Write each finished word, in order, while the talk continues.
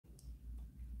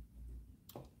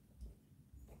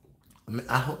mean,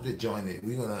 I hope they join it.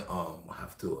 We're gonna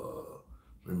have to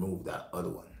remove that other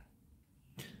one.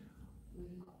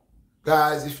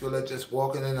 Guys, if you're just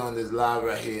walking in on this live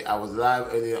right here, I was live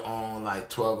earlier on like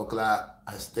 12 o'clock.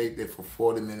 I stayed there for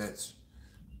 40 minutes.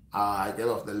 I get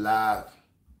off the live.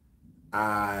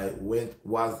 I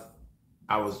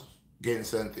was getting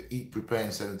something to eat,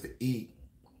 preparing something to eat.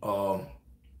 Um,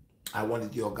 I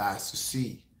wanted you guys to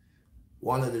see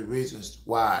one of the reasons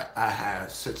why I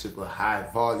have such a high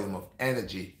volume of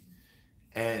energy,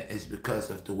 and it's because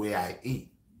of the way I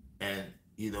eat. And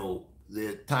you know,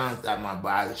 the times that my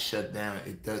body shut down,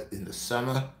 it does in the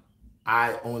summer.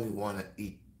 I only want to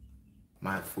eat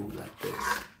my food like this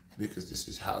because this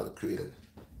is how the creator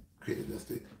does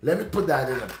it. Let me put that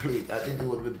in a plate. I think it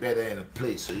would be better in a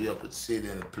plate so you could see it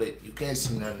in a plate. You can't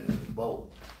see nothing in the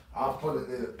bowl. I'll put it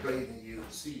in a plate and you'll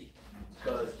see,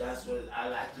 because that's what I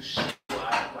like to show.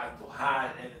 I don't like to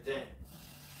hide anything.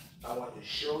 I want to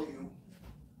show you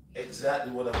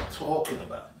exactly what I'm talking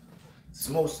about.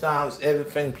 Most times,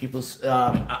 everything people, it's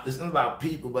not about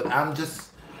people, but I'm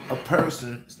just a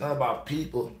person. It's not about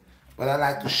people, but I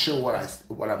like to show what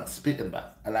I'm speaking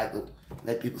about. I like to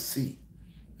let people see,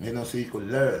 you know, so you can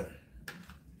learn.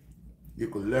 You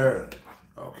can learn,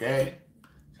 okay?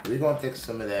 So we're gonna take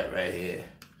some of that right here.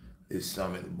 There's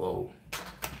some in the bowl.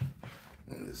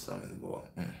 And there's some in the bowl.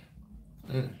 Mm.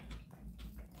 Mm.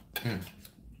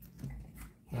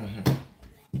 Mm-hmm.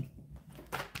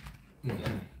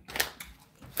 Mm-hmm.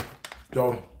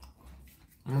 So,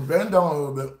 I'm gonna bend down a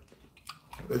little bit.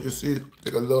 Let you see,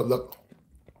 take a little look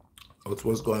at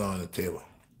what's going on the table.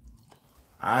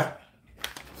 Alright?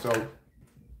 So,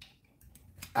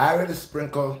 I already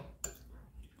sprinkle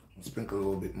a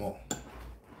little bit more.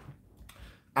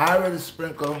 I already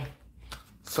sprinkle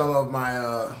some of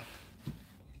my,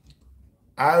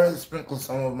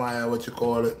 what you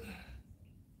call it?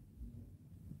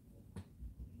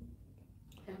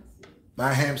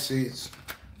 My hemp seeds.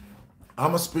 I'm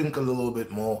gonna sprinkle a little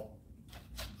bit more.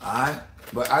 Alright?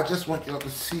 But I just want y'all to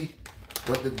see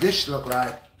what the dish look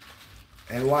like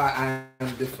and why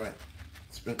I'm different.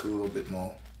 Sprinkle a little bit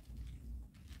more.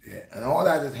 Yeah, and all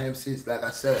that is hemp seeds, like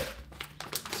I said.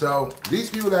 So these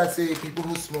people that say people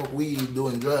who smoke weed,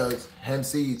 doing drugs, hemp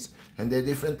seeds, and they're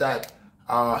different type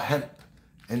hemp,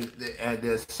 and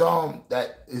there's some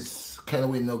that is kind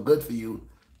of no good for you,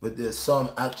 but there's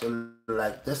some actually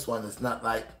like this one. It's not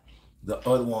like the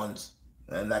other ones.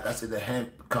 And like I said, the hemp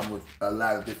come with a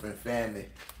lot of different family.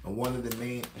 And one of the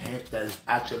main hemp that is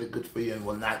actually good for you and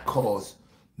will not cause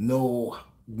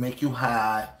make you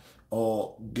high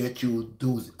or get you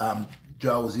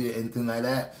drowsy or anything like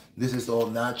that. This is all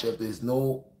natural. There's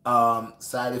no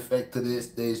side effect to this.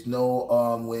 There's no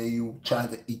where you trying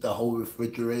to eat the whole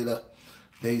refrigerator.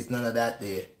 There's none of that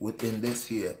there within this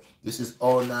here. This is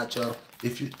all natural.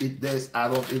 If you eat this, I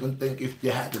don't even think if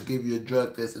they had to give you a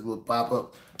drug test, it will pop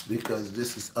up, because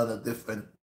this is on a different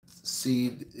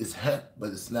seed. It's hemp,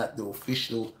 but it's not the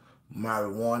official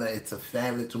marijuana. It's a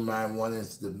family to marijuana.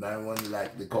 It's the marijuana,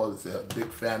 like they call it, a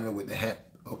big family with the hemp.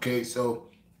 Okay,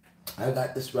 so I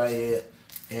got this right here,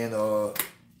 and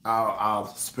I'll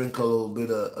sprinkle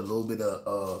a little bit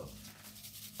of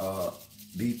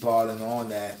bee pollen on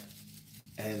that.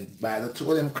 And by the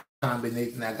two of them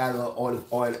combination, I got a little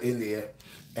olive oil in there.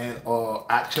 And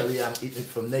actually, I'm eating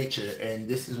from nature. And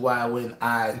this is why when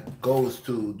I goes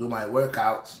to do my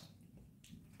workouts,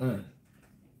 yeah,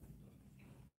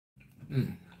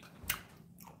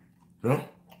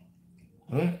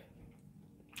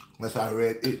 that's how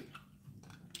red it.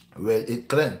 Red it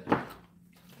clean.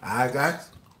 Alright, guys?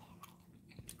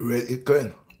 Red it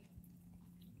clean.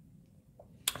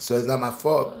 So it's not my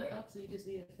fault.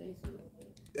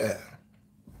 Yeah.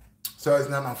 So it's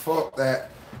not my fault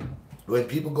that when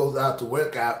people goes out to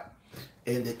work out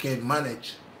and they can't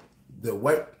manage the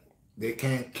work, they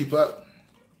can't keep up.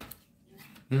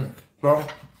 So,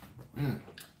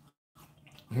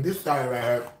 this side right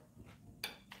here,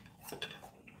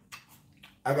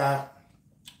 I got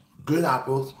green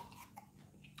apples.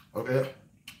 Okay,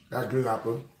 got green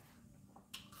apples.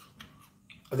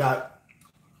 I got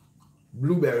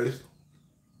blueberries.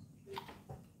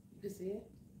 You see it?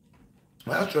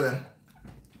 I'll show them.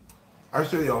 I'll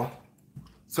show y'all.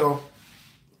 So,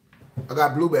 I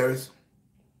got blueberries.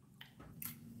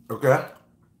 Okay?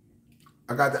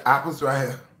 I got the apples right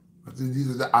here.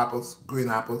 These are the apples, green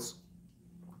apples.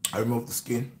 I removed the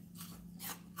skin.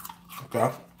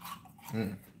 Okay?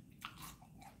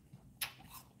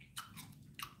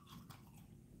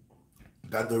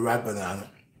 Got the ripe banana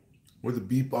with the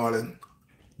bee pollen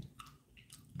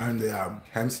and the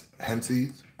hemp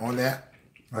seeds on there.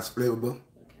 That's flavorful.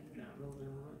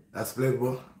 That's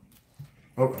flavorful.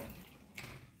 Okay.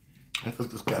 Because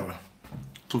this camera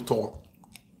too tall.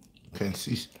 Can't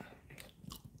see.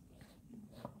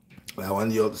 But I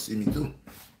want you all to see me too.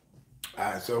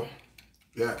 Alright, so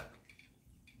yeah.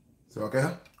 So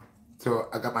okay. So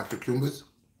I got my cucumbers.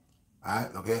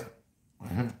 Alright, okay.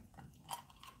 And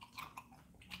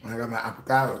I got my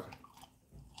avocados.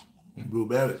 And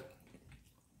blueberries.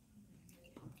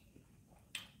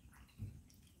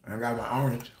 And I got my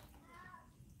orange.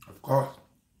 Of course.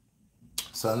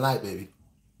 Sunlight, baby.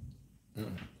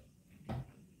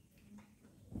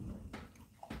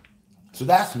 So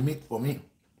that's meat for me.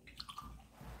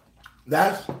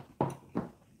 That's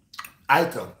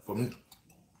item for me.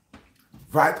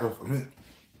 Vital for me.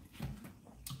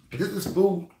 This is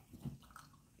food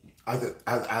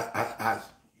as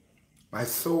my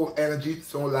soul energy,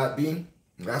 soul life being.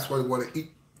 That's what I want to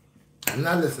eat. I'm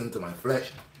not listening to my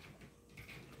flesh.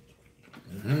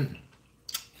 And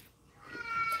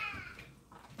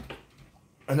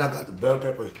I got the bell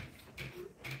peppers.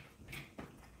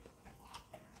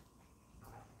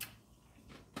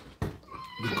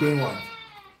 The green one.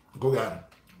 Go down.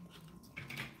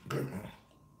 Good one.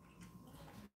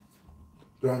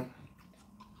 So,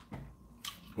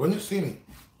 when you see me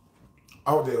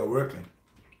out there working,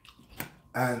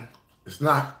 and it's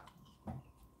not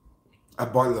a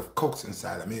bottle of Coke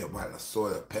inside of me, a bottle of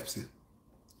soda, Pepsi,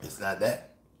 it's not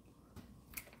that.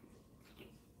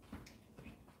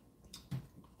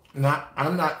 Now,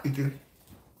 I'm not eating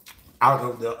out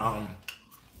of the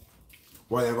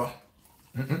whatever.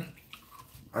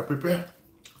 I prepare.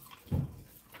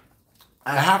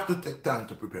 I have to take time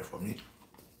to prepare for me.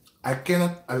 I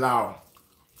cannot allow.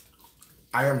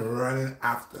 I am running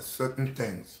after certain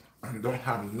things and don't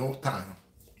have no time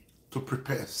to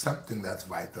prepare something that's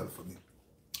vital for me.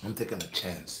 I'm taking a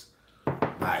chance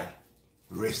by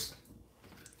risk.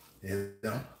 You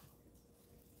know?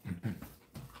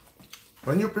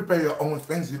 When you prepare your own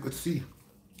things, you could see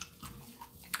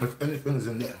if anything is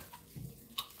in there.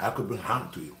 I could bring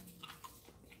harm to you.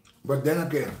 But then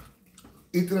again,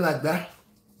 eating like that,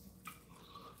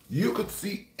 you could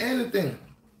see anything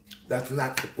that's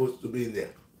not supposed to be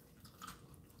there.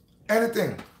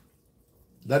 Anything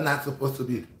that's not supposed to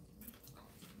be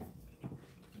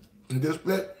in this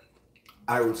plate,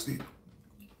 I will see.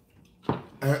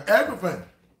 And everything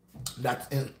that's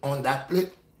on that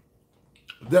plate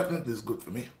definitely is good for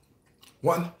me.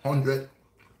 100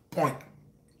 point.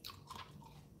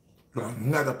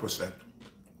 Another percent.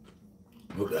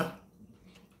 Okay?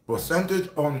 Percentage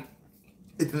on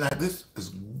eating like this is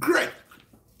great.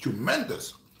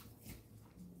 Tremendous.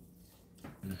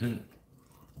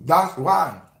 That's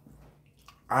why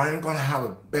I ain't gonna have a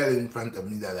belly in front of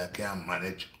me that I can't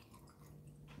manage.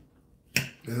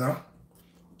 You know?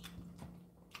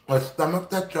 A stomach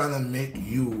that's trying to make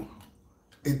you,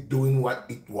 it's doing what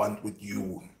it wants with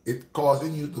you. It's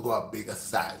causing you to go a bigger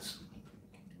size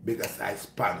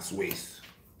pants, waist,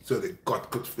 so the gut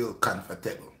could feel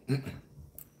comfortable.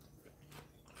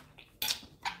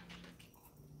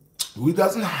 We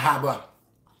doesn't have a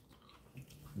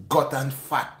gut and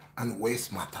fat and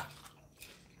waist matter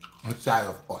inside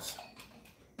of us.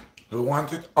 We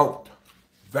want it out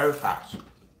very fast.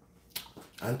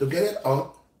 And to get it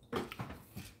out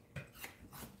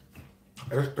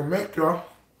is to make sure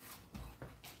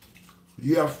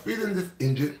you are feeding this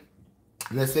engine.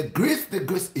 And they say grease the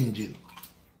grease engine.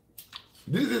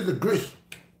 This is the grease.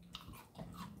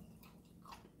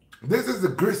 This is the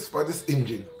grease for this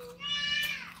engine.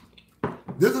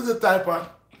 This is the type of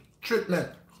treatment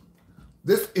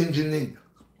this engine needs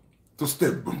to stay.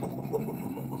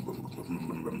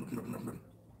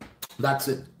 That's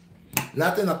it.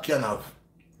 Nothing a can of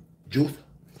juice,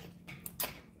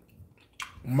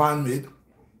 man-made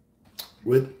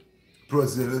with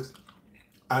preservatives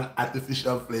and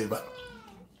artificial flavor.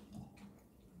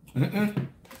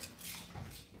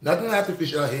 Nothing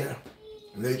artificial here.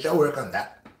 Nature work on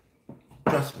that.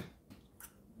 Trust me.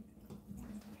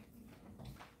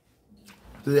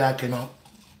 Today I came out.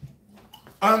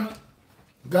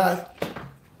 Guys,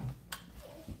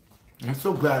 I'm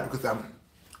so glad because I'm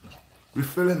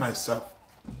refilling myself.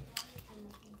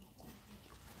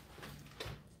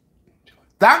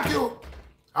 Thank you.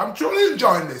 I'm truly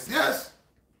enjoying this. Yes.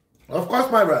 Of course,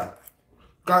 my brother.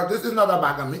 Because this is not a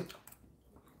bag of meat.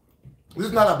 This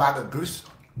is not a bag of grease.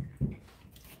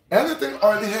 Anything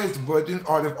oily here is virgin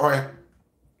olive oil.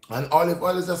 And olive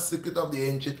oil is a secret of the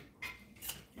ancient.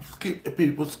 Keep the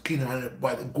people's skin and their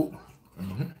body good.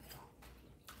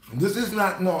 This is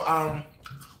not no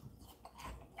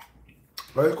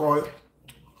what do you call it?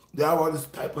 They have all this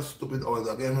type of stupid oils.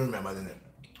 I can't remember the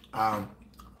name.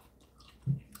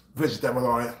 Vegetable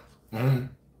oil.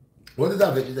 What is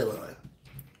that vegetable oil?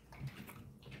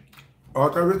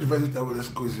 After rich vegetable, let's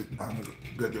squeeze it and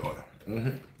get the oil.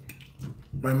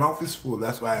 My mouth is full,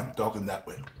 that's why I'm talking that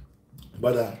way.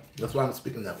 But that's why I'm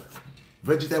speaking that way.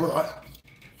 Vegetable oil.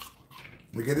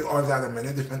 We get the oils out of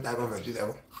many different types of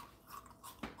vegetable.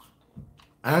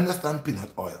 I understand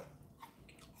peanut oil,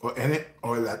 or any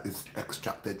oil that is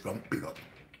extracted from peanut,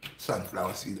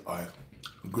 sunflower seed oil,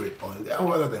 grape oil. There are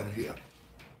all of them here.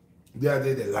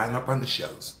 They line up on the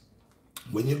shelves.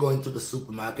 When you go into the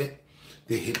supermarket,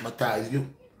 they hypnotize you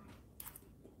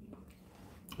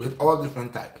with all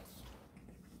different types.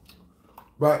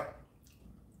 But,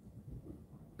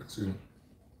 excuse me,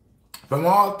 from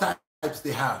all types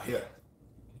they have here,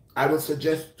 I would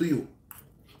suggest to you,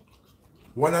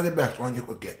 one of the best ones you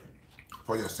could get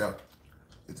for yourself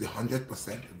is the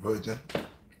 100% virgin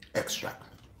extract.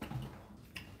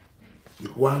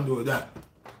 You go and do that.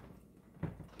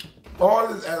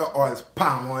 All these other oils,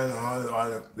 palm oil and all the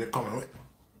oil they're coming with,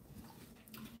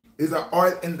 is an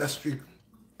oil industry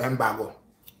embargo.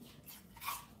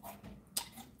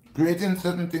 Creating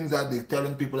certain things that they're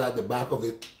telling people at the back of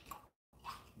it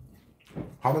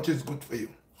how much is good for you.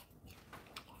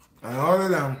 And all of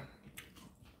them.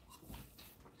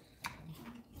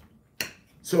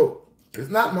 So, it's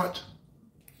not much.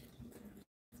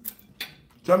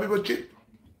 Some people cheap.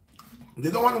 They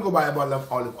don't want to go buy a bottle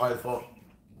of olive oil for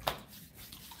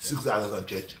 $6 on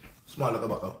church. Small like a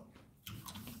bottle.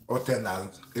 Or $10,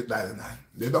 $8.99.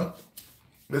 They don't.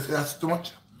 They say that's too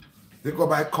much. They go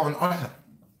buy corn oil.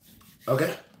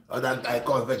 Okay? Or that I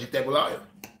call vegetable oil.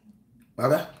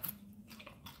 Okay?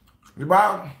 You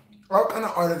buy all kind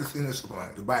of oil that's in the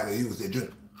supermarket. You buy, they use, they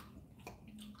drink.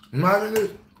 Imagine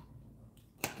this.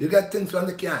 You get things from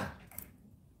the can.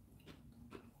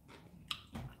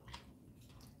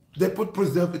 They put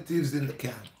preservatives in the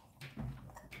can.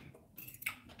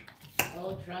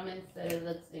 Oh, Drummond said it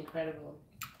looks incredible.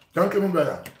 Thank you, my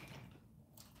brother.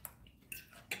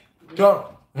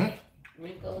 So,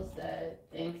 Rico said,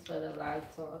 thanks for the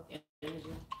live talk and energy.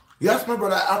 yes, my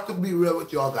brother, I have to be real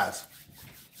with y'all guys.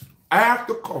 I have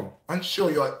to come and show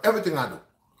you everything I do.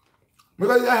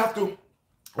 Because I have to,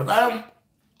 if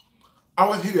I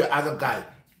was here as a guide,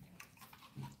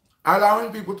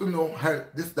 allowing people to know how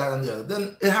this, that, and the other,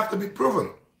 then it has to be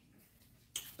proven.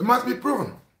 It must be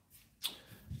proven.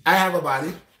 I have a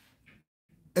body.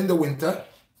 In the winter,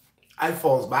 I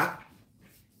falls back.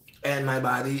 And my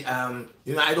body, I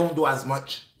don't do as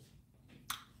much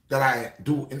that I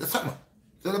do in the summer.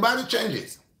 So the body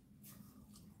changes.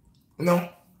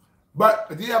 But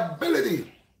the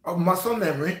ability of muscle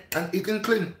memory and eating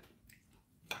clean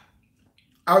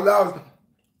allows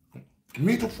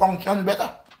me to function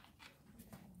better.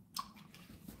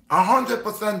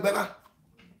 100% better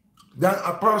than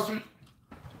a person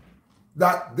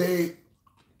that the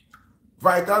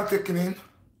vital kicking in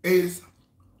is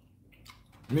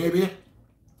maybe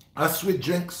a sweet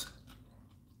drinks,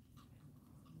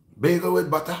 bagel with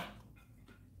butter,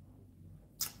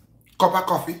 cup of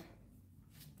coffee.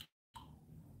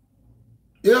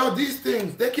 These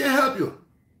things, they can't help you.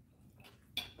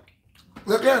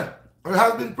 They can. It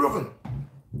has been proven.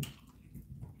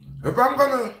 If I'm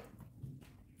gonna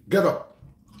get up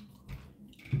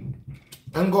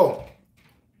and go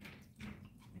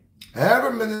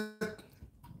every minute,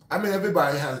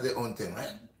 everybody has their own thing,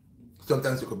 right?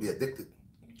 Sometimes you could be addicted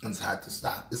and it's hard to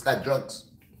stop. It's like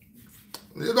drugs.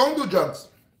 You don't do drugs,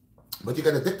 but you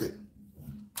get addicted.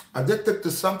 Addicted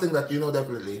to something that you know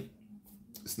definitely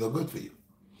it's no good for you.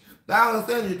 Now I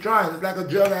understand you're trying. It's like a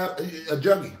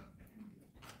druggie.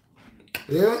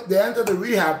 They enter the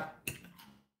rehab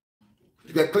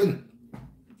to get clean.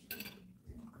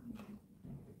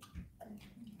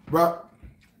 But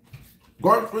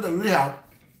going through the rehab,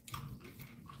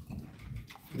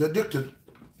 they're addicted.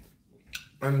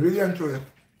 And really and truly,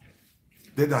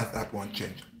 they don't that one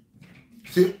change.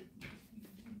 See,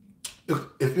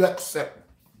 if you accept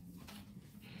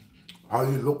how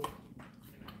you look,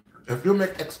 if you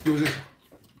make excuses,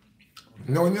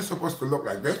 knowing you're supposed to look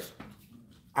like this,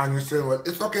 and you say, well,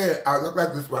 it's okay, I look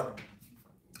like this, but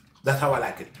that's how I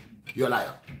like it. You're a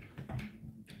liar.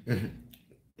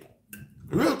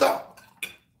 Real talk.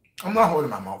 I'm not holding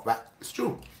my mouth back. It's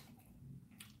true.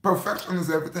 Perfection is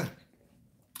everything.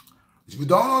 If you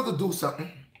don't know how to do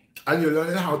something, and you're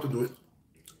learning how to do it,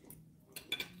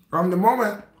 from the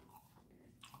moment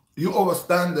you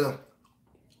understand the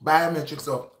biometrics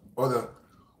of, or the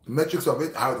metrics of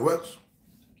it, how it works,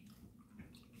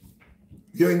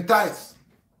 you're enticed.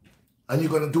 And you're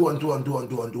going to do and do and do and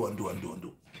do and do and do and do and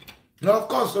do. Now, of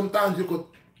course, sometimes you could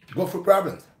go for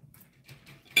problems.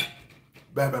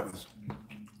 Bad problems.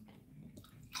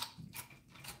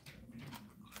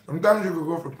 Sometimes you could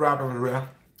go for problems where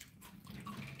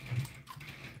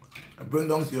bring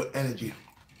down your energy,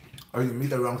 or you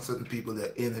meet around certain people,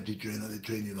 their energy drain, or they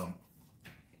drain you down.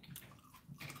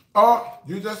 Or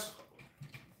you just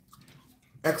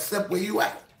accept where you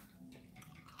at.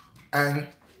 And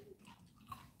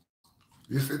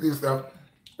you say to yourself,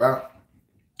 well,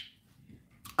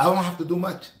 I don't have to do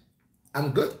much.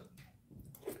 I'm good.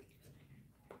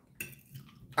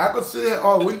 I could sit here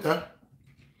all winter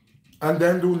and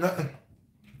then do nothing.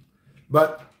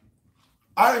 But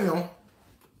I know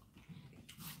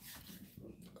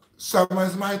summer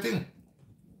is my thing.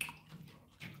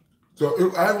 So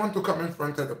if I want to come in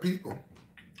front of the people,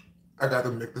 I got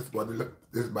to make this body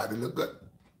look good.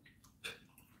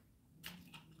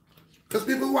 Because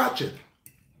people watch it.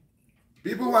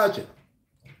 People watch it.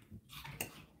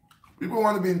 People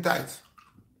want to be in tights.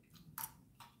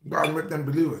 You got to make them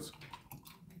believers.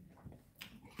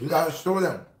 You got to show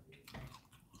them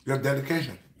your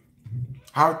dedication.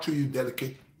 How do you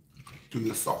dedicate to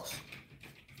your sauce?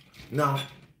 Now,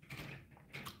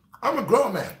 I'm a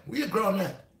grown man. We a grown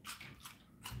man.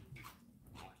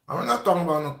 I'm not talking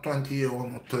about no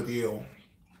 20-year-old, no 30-year-old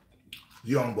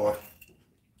young boy.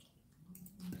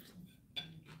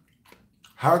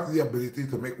 Has the ability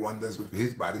to make wonders with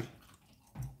his body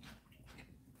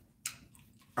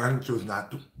and choose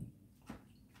not to.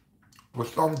 But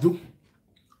some do.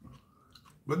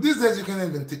 But these days you can't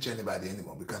even teach anybody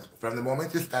anymore, because from the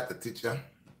moment you start to teach them,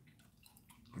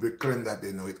 they claim that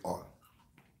they know it all.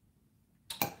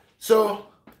 So,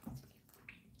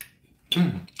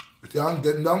 if you're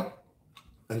getting down,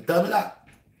 and tell me that.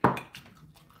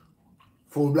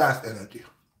 Full blast energy.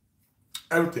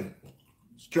 Everything.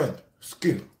 Strength.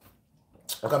 Skin.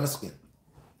 Look at my skin.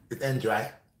 It ain't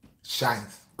dry.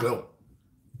 Shines. Glow.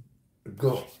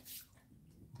 Glow.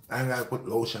 I ain't gotta put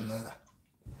lotion on that.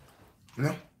 You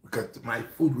know? Because my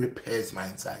food repairs my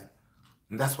inside.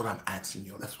 And that's what I'm asking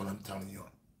you. That's what I'm telling you.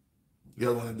 You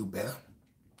don't want to do better?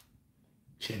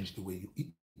 Change the way you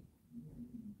eat.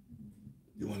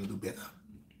 You want to do better?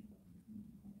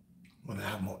 You want to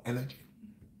have more energy?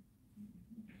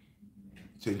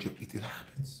 Change your eating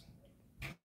habits.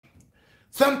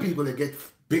 Some people, they get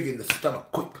big in the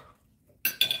stomach quick,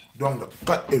 down the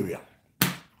gut area.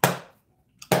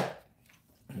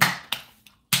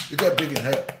 You get big in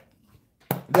here.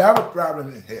 They have a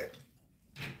problem in here.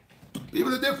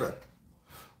 People are different.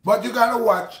 But you gotta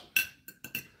watch.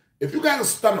 If you got a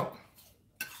stomach,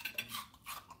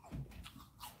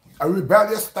 a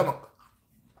rebellious stomach,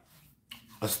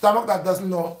 a stomach that doesn't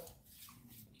know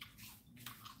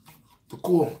to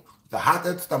cool, the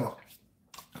hot-head stomach,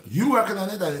 you working on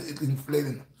it and it's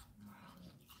inflating.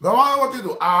 No matter what you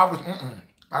do, I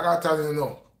gotta tell you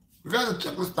no. You gotta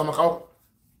check the stomach out.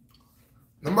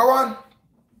 Number one,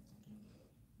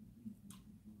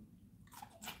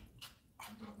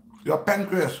 your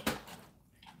pancreas.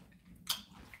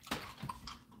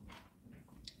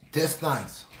 Tastes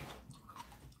nice.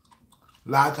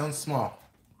 Large and small.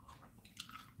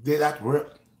 They that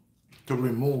work to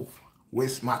remove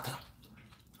waste matter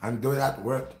and do that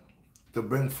work to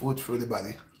bring food through the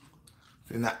body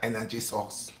in an energy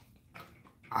source.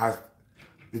 As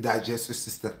the digestive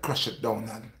system crush it down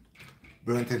and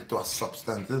bring it into a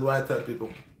substance. This is why I tell people,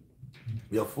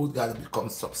 your food gotta become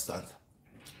substance.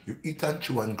 You eat and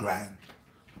chew and grind.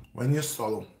 When you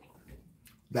swallow,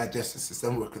 digestive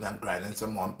system working and grinding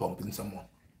some more and pumping some more.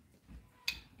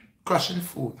 Crushing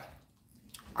food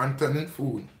and turning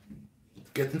food,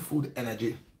 getting food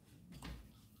energy,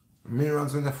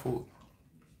 minerals in the food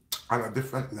on a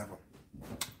different level.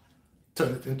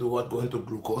 Turn it into what? Go into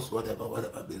glucose, whatever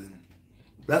building.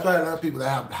 That's why a lot of people that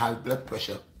have high blood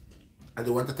pressure and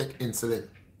they want to take insulin.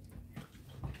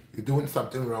 You're doing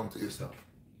something wrong to yourself.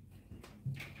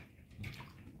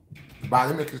 The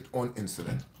body makes its own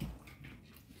insulin.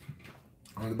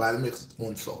 And the body makes its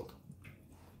own salt.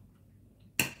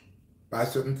 By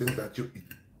certain things that you eat.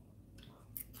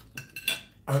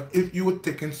 And if you were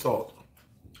taking salt,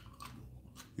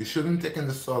 you shouldn't take in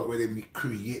the salt where they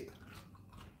create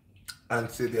and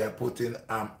say they are putting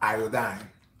iodine.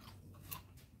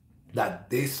 That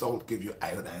they salt give you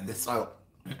iodine. The salt.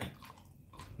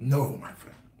 No, my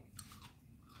friend.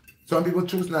 Some people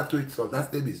choose not to eat salt. That's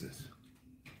their business.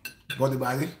 But the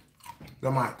body,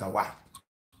 no matter what.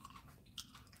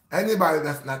 Anybody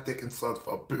that's not taking salt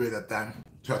for a period of time,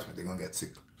 trust me, they're going to get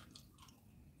sick.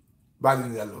 Body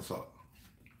needs a little salt.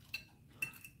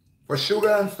 For sugar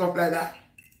and stuff like that,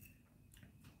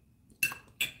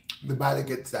 the body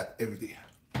gets that every day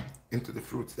into the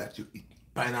fruits that you eat.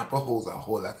 Pineapple holds a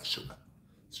whole lot of sugar.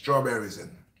 Strawberries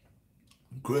and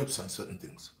grapes and certain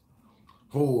things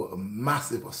hold a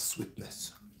massive of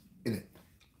sweetness in it.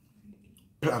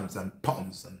 Plums and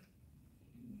poms and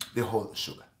they hold the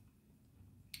sugar.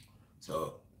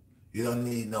 So you don't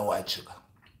need no white sugar.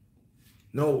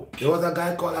 No, there was a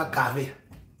guy called agave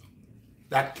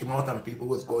that came out and people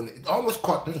was going, it almost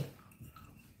caught me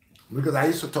because I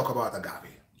used to talk about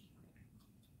agave.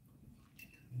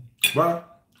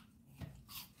 But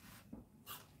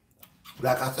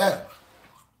like I said,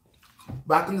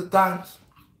 back in the times,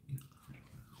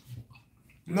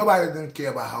 nobody didn't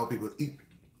care about how people eat.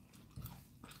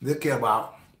 They care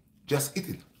about just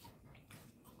eating.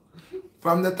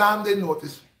 From the time they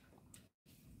notice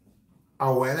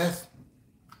awareness,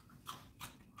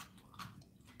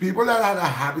 people that had a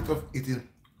habit of eating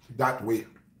that way,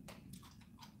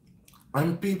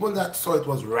 and people that saw it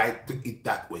was right to eat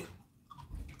that way,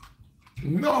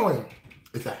 knowing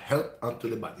it's a help unto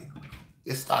the body,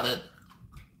 they started.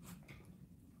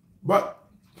 But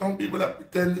some people that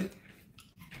pretend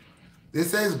they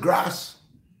say it's grass.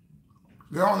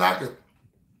 They don't like it.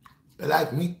 They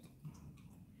like meat.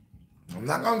 I'm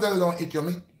not going to tell you don't eat your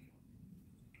meat.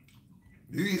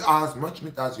 You eat as much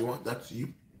meat as you want, that's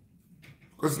you.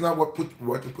 Because it's not what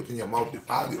you put in your mouth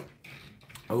defile you,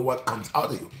 or what comes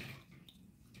out of you.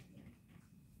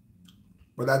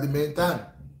 But at the meantime,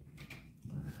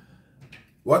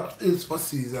 what is for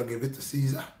Caesar, give it to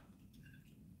Caesar.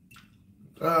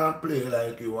 Play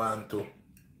like you want to.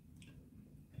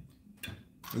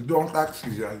 You don't like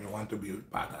Caesar and you want to be a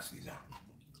part of Caesar.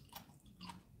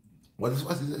 What is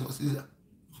for Caesar is for Caesar.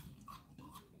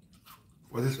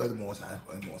 What is for the Most High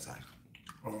for the Most High.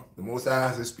 Oh, the Most High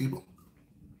has his people.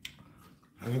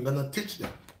 And you're going to teach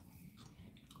them.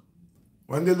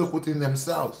 When they look within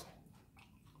themselves,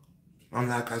 and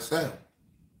like I said,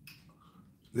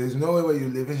 there's no way where you're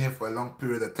living here for a long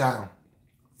period of time,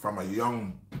 from a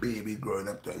young baby growing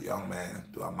up to a young man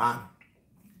to a man,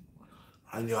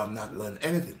 and you have not learned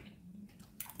anything.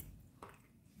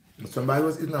 If somebody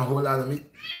was eating a whole lot of meat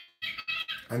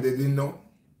and they didn't know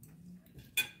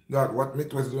that what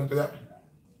meat was doing to them,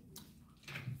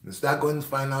 they start going to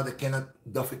find out they cannot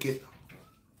defecate.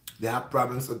 They have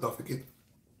problems with defecate.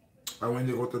 And when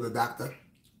they go to the doctor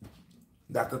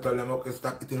tell them, okay,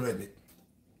 stop eating red meat.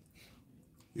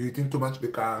 You're eating too much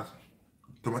because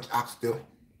too much oxtail,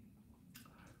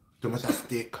 too much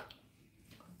steak,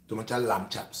 too much lamb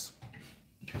chops.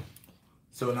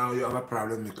 So now you have a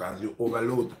problem because you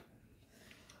overload.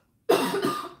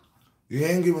 You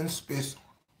ain't giving space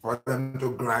for them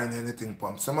to grind anything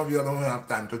pump. Some of you don't have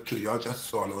time to chew, you're just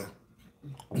swallowing.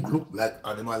 Look like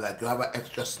animal, like you have an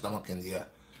extra stomach in there.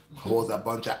 Holds a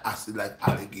bunch of acid like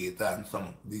alligator and some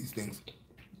of these things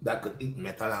that could eat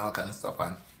metal and all kind of stuff,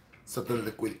 and certain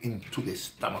liquid into the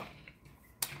stomach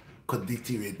could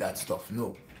deteriorate that stuff.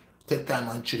 No. Take time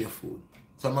and chew your food.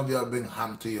 Some of you are bring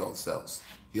harm to yourselves.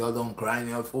 You all don't grind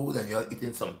your food and you're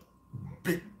eating some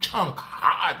big chunk,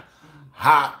 hard,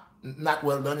 not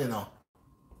well done, you know.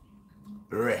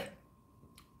 Rare.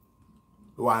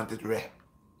 You want it rare.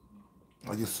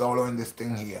 Or you're swallowing this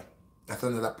thing here. That's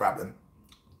another problem.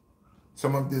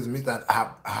 Some of these meat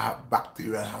have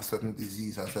bacteria and have certain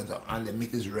disease and the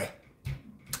meat is rare.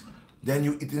 Then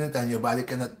you eating it and your body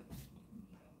cannot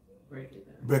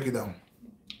break it down.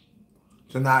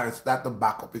 So now it starts to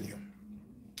back up in you.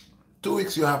 2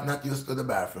 weeks you have not used to the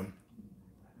bathroom.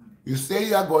 You say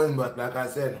you are going, but like I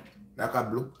said, like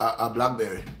a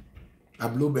blackberry, a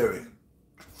blueberry.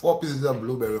 4 pieces of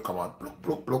blueberry come out, pluck,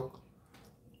 pluck, pluck.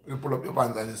 You pull up your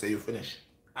pants and you say you finish.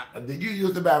 Did you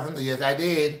use the bathroom? Yes, I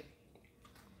did.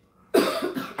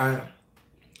 And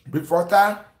before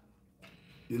time,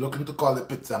 you're looking to call the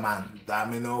pizza man,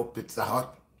 Domino, Pizza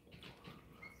Hut.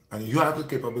 And you have the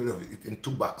capability of eating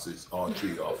 2 boxes or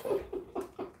 3 or 4.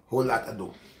 Whole lot of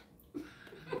dough.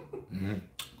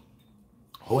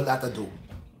 Whole lot of dough.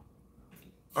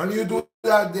 And you do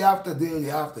that day after day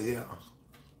after year.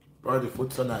 Bro, the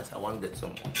food's so nice, I want to get some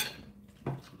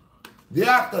more. Day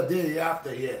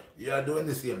after year, you are doing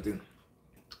the same thing.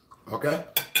 Okay?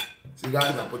 So you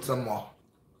guys, I put some more.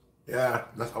 Yeah,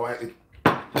 that's how I eat.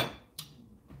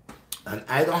 And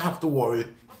I don't have to worry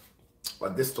for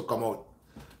this to come out.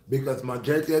 Because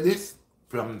majority of this,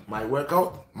 from my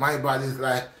workout, my body's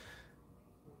like,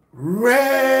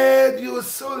 Red, you're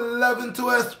so loving to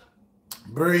us.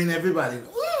 Brain, everybody.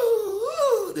 Woo,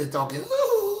 woo. They're talking,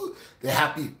 woo. They're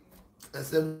happy. I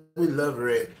said, we love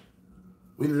Red.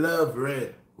 We love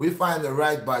Red. We find the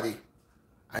right body.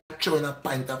 I'm throwing a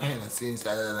pint of Hennessy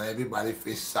inside and everybody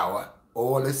feels sour.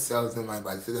 All the cells in my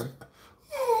body see them.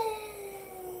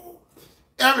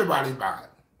 Everybody bad.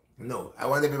 No, I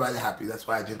want everybody happy. That's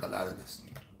why I drink a lot of this.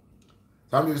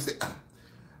 Some people say,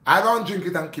 I don't drink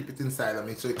it and keep it inside of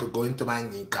me so it could go into my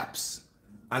kneecaps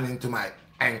and into my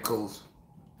ankles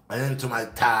and into my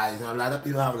thighs. You know, a lot of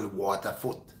people have a water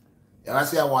foot. You ever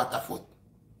see a water foot?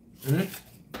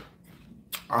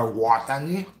 A water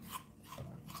knee?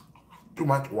 Too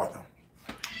much water.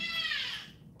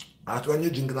 That's when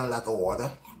you're drinking a lot of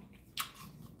water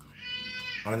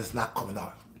and it's not coming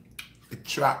out. It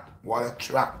trapped, water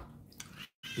trapped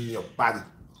in your body.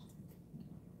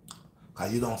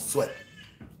 Because you don't sweat.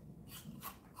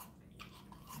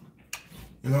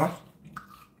 You know?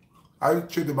 How you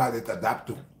treat the body to adapt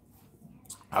to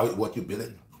what you're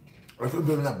building. Or if you're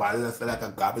building a body that's like a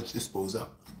garbage disposer,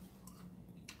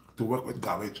 to work with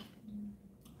garbage,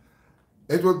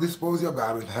 it will dispose your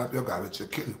garbage, help your garbage to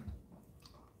kill you.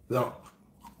 So,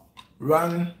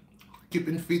 run,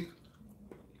 keeping fit,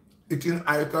 eating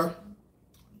iron,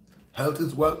 health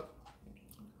is wealth.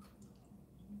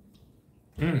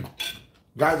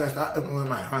 Guys, I start eating with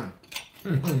my hand.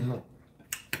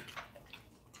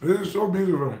 This is so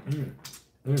beautiful.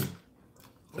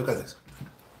 Look at this.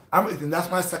 I'm eating, that's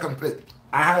my second plate.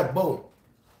 I had a bowl.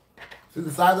 See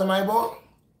the size of my bowl?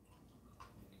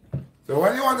 So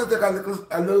when you want to take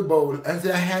a little bowl and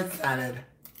say I had salad,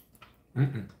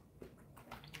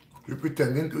 you're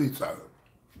pretending to eat salad.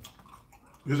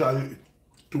 This is how you eat.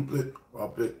 2 plates or a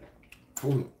plate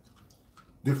full,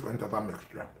 different of a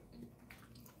mixture.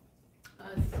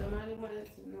 Somebody wanted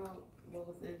to know what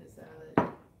was in the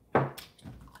salad.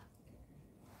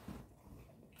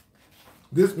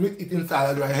 This meat eating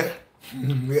salad right here,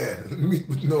 yeah, meat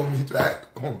with no meat, right?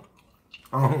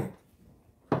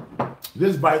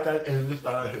 This vital in this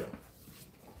salad here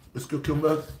is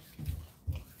cucumbers,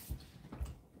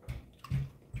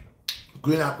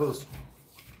 green apples,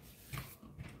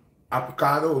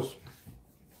 avocados,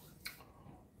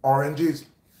 oranges,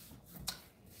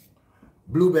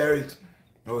 blueberries.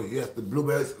 Oh yes, the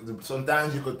blueberries.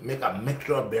 Sometimes you could make a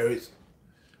mixture of berries.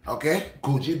 Okay,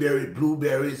 goji berry,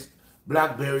 blueberries,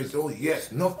 blackberries. Oh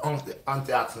yes, enough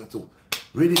antioxidants too.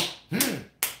 Really.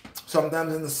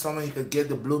 Sometimes in the summer you could get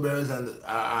the blueberries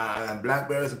and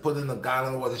blackberries and put it in a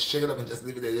gallon of water, shake it up and just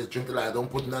leave it there. Just drink it like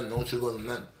don't put nothing, no sugar,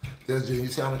 nothing. Just drink. You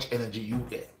see how much energy you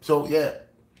get. So yeah,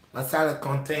 my salad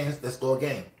contains. Let's go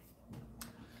again.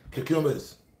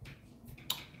 Cucumbers,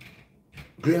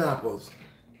 green apples,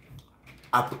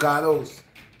 avocados,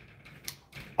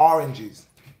 oranges,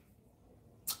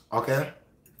 okay,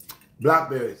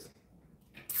 blackberries,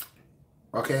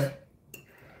 okay,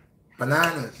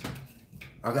 bananas,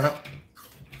 okay,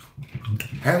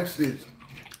 hemp seeds,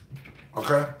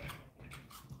 okay,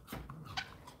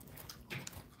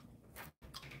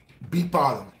 bee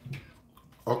pollen,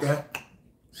 okay.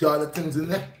 See all the things in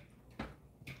there?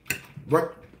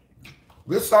 But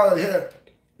this salad here,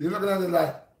 you're looking at it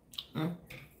like,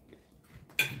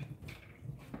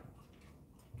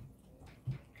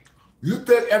 you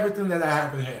take everything that I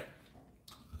have in here,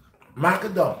 mark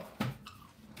it down,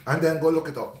 and then go look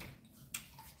it up.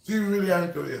 See, really, I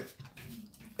tell you,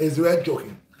 it's red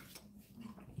joking.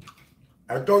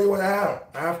 I told you what I have.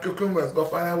 I have cucumbers. Go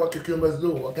find out what cucumbers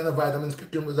do. What kind of vitamins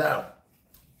cucumbers have.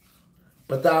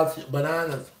 Potatoes,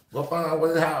 bananas. Go find out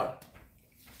what it have.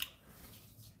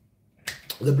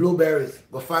 The blueberries.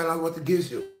 Go find out what it gives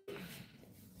you.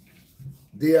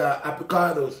 The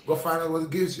avocados. Go find out what it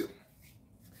gives you.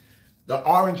 The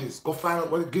oranges. Go find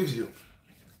out what it gives you.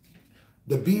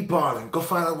 The bee pollen. Go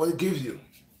find out what it gives you.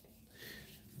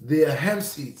 The hemp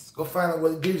seeds. Go find out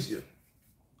what it gives you.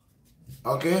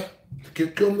 Okay? The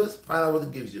cucumbers. Find out what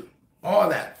it gives you. All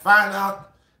that. Find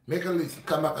out. Make a list.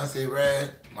 Come back and say,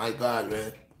 Red, my God,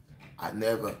 Red, I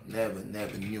never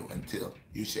knew until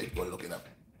you said go look it up.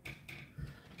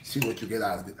 See what you get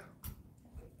out of it.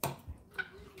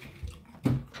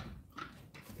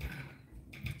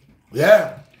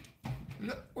 Yeah.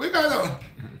 We gotta,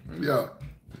 yeah.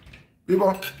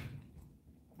 People,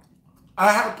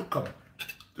 I have to come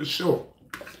to show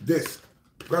this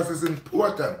because it's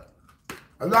important.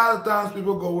 A lot of times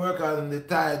people go work out and they're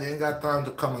tired, they ain't got time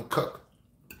to come and cook.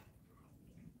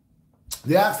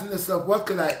 They're asking themselves, what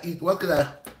could I eat? What could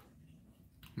I,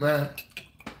 man,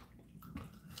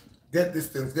 get these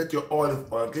things, get your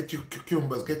olive oil, get your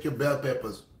cucumbers, get your bell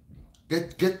peppers.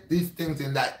 Get these things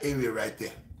in that area right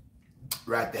there.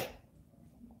 Right there.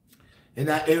 In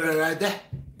that area right there,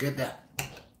 get that.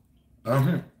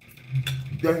 Then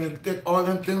you take all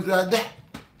them things right there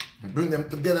and bring them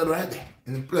together right there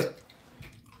in the plate.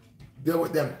 Deal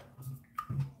with them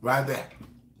right there.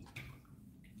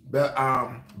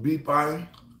 The bee pollen,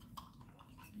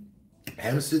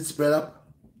 hemp seed spread up.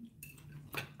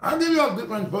 I'll give you all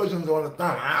different versions all the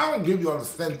time. I don't give you all the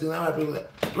same thing. I have people that,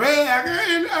 Ray, I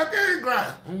can't eat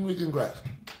grass. I'm eating grass.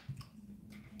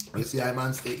 You see, I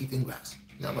man stay eating grass.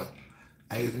 Yeah, but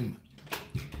I eat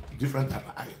different type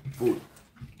of iron. food.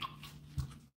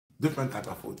 Different type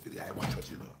of food video. I watch what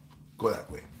you do. Go that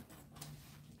way.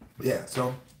 Yeah,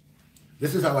 so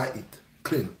this is how I eat.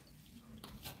 Clean.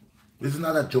 This is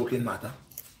not a joking matter.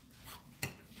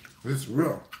 It's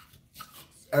real.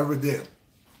 Every day.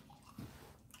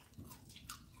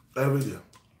 Every day.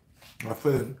 I'm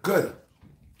feeling good.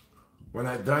 When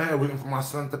I'm done here waiting for my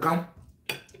son to come,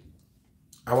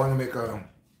 I want to make a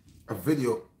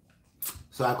video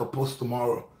so I could post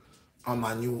tomorrow on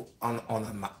my new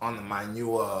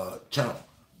channel.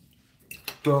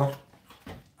 So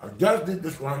I just did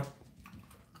this one,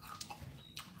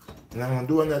 and I'm gonna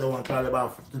do another one probably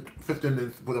about 15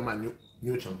 minutes to put on my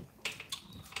new channel.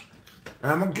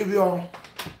 And I'm gonna give you all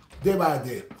day by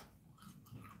day.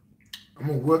 I'm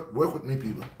gonna work with me,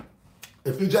 people.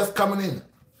 If you're just coming in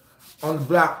on the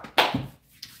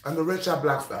Redshot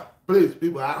BlackStar, please,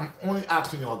 people, I'm only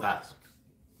asking y'all guys.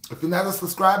 If you're not a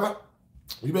subscriber,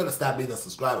 you better stop being a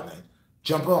subscriber, man.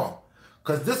 Jump on,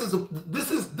 because this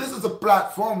is a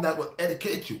platform that will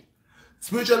educate you,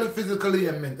 spiritually, physically,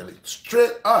 and mentally.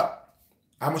 Straight up,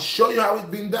 I'm gonna show you how it's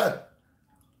being done.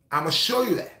 I'm gonna show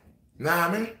you that. You know what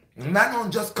I mean? I'm not gonna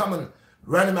just come and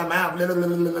run in my mouth, blah, blah, blah,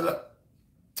 blah, blah,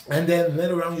 and then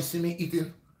later on you see me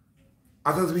eating.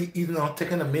 I just be eating or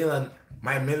taking a meal, and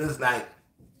my meal is like,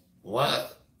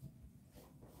 what?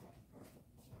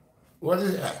 What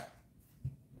is that?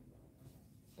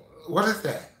 What is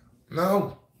that?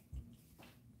 No.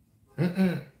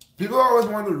 People always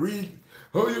want to read,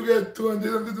 oh, you get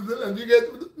 200 and you get,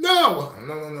 no.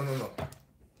 No.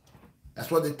 That's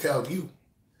what they tell you.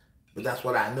 But that's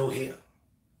what I know here.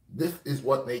 This is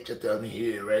what nature tells me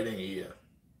here, right in here.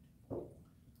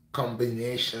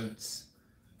 Combinations.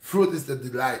 Fruit is the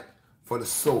delight for the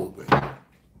soul, bro.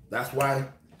 That's why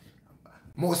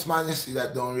most man you see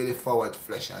that don't really forward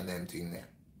flesh and them thing there.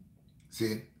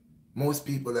 See? Most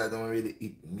people that don't really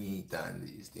eat meat and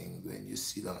these things, when you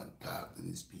sit down and talk to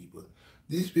these people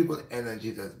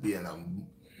energy that's being a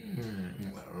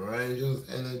righteous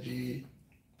energy.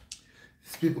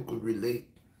 These people could relate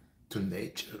to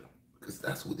nature because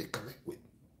that's who they connect with.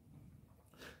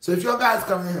 So if your guys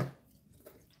come in,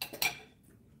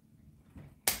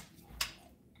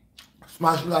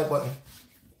 smash the like button,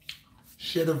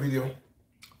 share the video.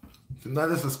 If you're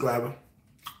not a subscriber,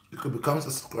 you could become a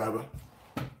subscriber.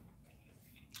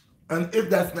 And if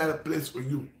that's not a place for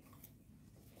you,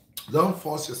 don't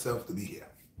force yourself to be here.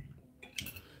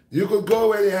 You could go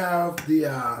where they have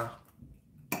the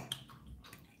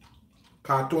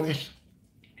cartoonish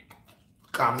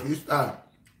comedy style.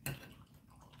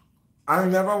 I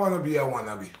never want to be a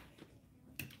wannabe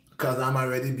because I'm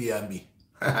already B&B.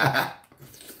 I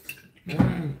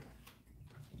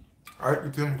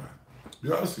eat him.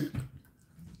 You all see?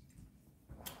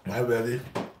 My belly.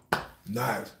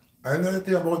 Nice. I know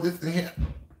anything about this thing here.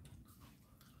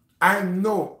 I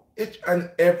know each and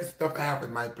every stuff I have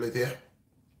in my plate here.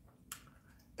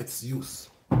 It's use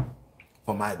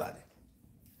for my body.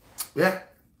 Yeah?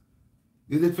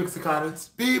 You did fix the comments?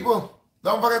 People,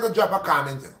 don't forget to drop a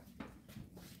comment.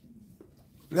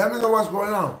 Let me know what's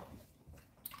going on.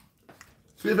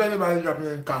 See if anybody dropping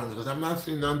in comments, because I'm not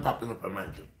seeing none popping up on my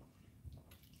channel.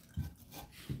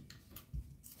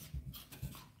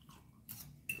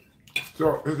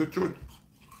 So, it's the truth.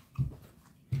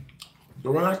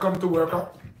 So when I come to work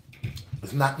out,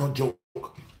 it's not no joke.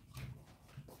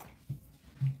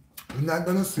 You're not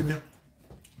gonna see me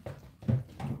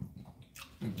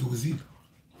doozy.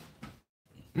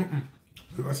 You're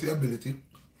gonna see ability.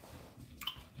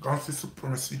 You're gonna see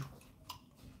supremacy.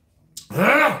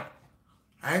 I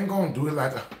ain't gonna do it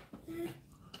like a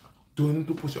doing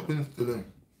to push up into them.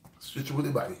 Switch with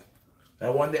the body. I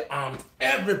want the arms,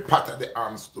 every part of the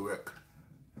arms to work.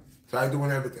 So I'm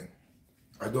doing everything.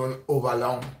 I'm doing over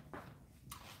long,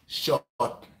 short,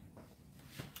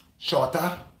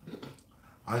 shorter,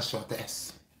 and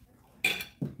shortest.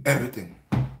 Everything.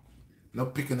 No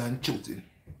picking and choosing.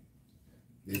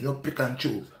 There's no pick and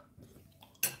choose.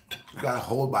 You got a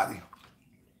whole body.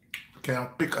 You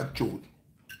can't pick and choose.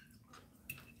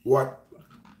 What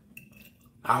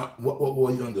are you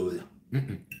gonna do with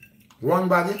it? One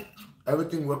body,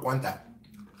 everything work one time.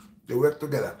 They work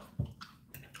together.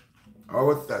 I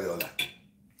always tell you all that.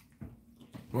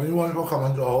 When you want to come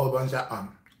and do a whole bunch of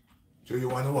so you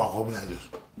want to walk home like this.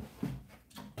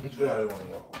 That's how you want to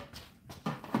walk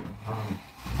home.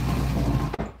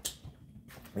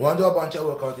 You want to do a bunch of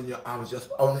workout in your arms, just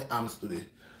only arms today.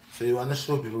 So you want to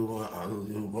show people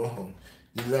you go home.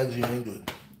 You like you ain't doing.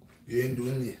 You ain't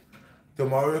doing it.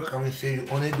 Tomorrow you come and say you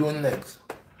only doing legs.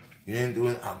 You ain't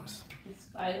doing arms. The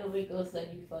spider wiggles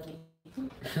like you funny.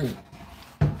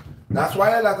 That's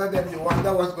why a lot of them, you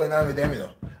wonder what's going on with them, you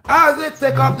know. As they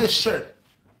take off this shirt,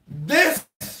 this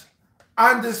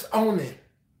and this only.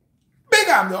 Big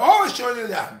arm, they're always showing you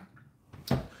that.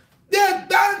 They're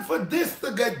done for this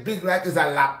to get big like it's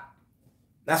a lap.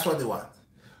 That's what they want.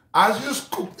 As you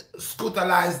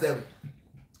scutalize them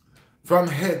from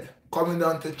head coming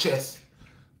down to chest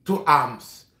to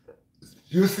arms,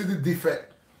 you see the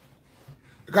defect.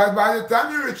 Because by the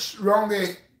time you reach around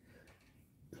the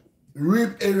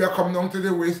rib area coming down to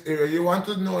the waist area, you want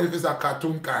to know if it's a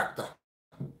cartoon character.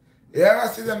 You ever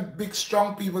see them big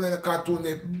strong people in a cartoon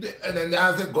and then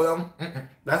as they go down,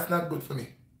 that's not good for me.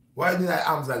 Why do I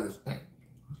arms like this?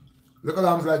 Look at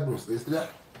arms like Bruce. You see that?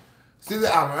 See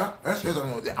the arm, huh? Let's show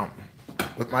them the arm.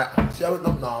 With my see how it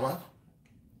look normal?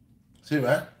 See,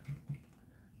 right?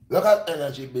 Look at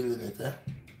energy building it, eh?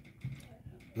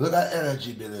 Look at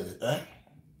energy building it, eh?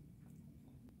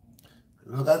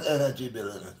 Look at energy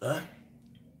building it, eh?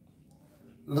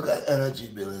 Look at energy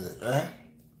building it, eh?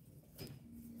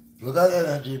 Look at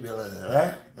energy building it,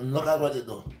 right? And look at what it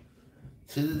do.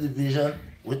 See the division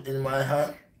within my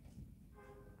hand?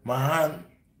 My hand,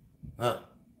 huh?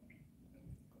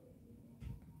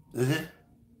 You see?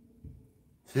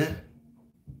 See?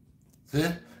 See?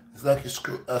 It's like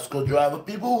a screwdriver.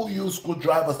 People who use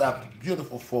screwdrivers have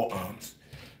beautiful forearms.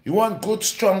 You want good,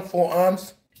 strong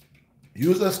forearms?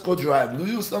 Use a screwdriver. You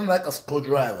use something like a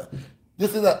screwdriver.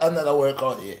 This is another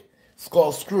workout here. It's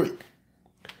called screwing.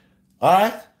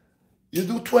 Alright? You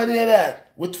do 20 of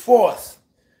that with force.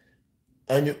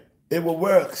 And it will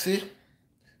work, see?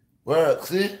 Work,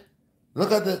 see?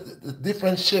 Look at the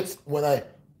different shapes when I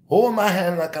hold my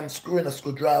hand like I'm screwing a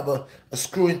screwdriver, a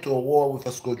screw into a wall with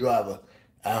a screwdriver.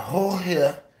 I hold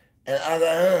here, and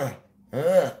I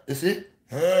you see?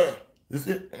 You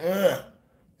see?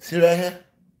 See right here?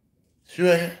 See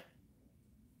right here?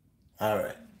 All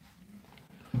right.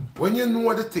 When you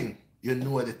know the thing, you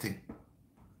know the thing.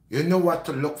 You know what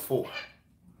to look for.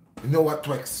 You know what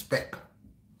to expect.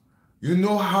 You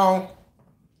know how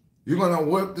you're going to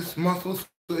work this muscle so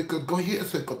it could go here,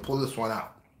 so it could pull this one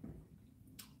out.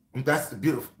 And that's the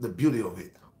beauty of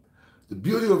it. The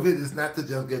beauty of it is not to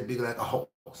just get big like a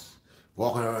horse,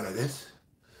 walking around like this.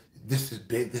 This is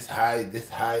big, this high, this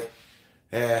high.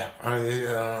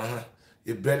 Yeah,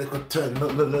 your belly could turn.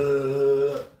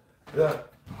 Look. Yeah.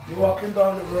 You're walking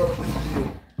down the road.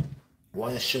 I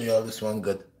want to show you all this one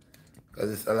good.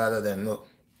 Because it's a lot of them, look.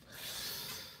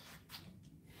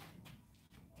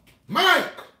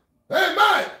 Mike! Hey,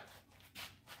 Mike!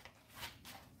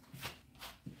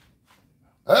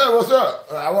 Hey, what's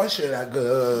up? I want to show you that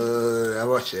good. I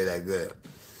want to show you that good.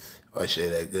 I want to show you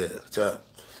that good. So,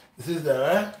 this is the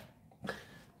right?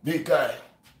 Big guy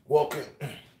walking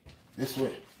this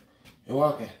way. You're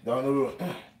walking down the road.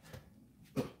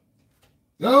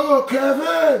 Yo,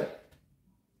 Kevin!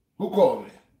 Who called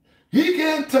me? He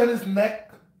can't turn his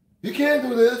neck. He can't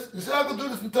do this. You see I could do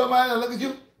this and turn my head and look at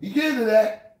you? He can't do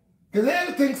that. Because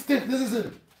everything's stiff. This is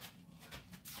it.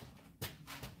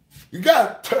 You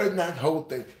got to turn that whole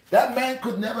thing. That man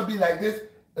could never be like this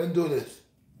and do this.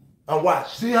 And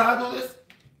watch. See how I do this?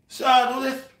 See how I do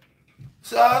this?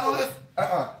 See how I do this?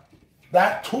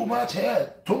 That too much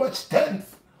hair. Too much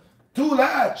tense. Too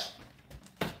large.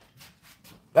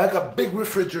 Like a big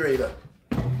refrigerator.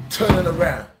 Turning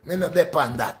around. Me not depend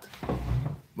on that.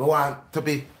 I want to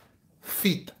be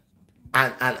fit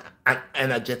and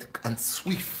energetic and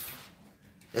swift.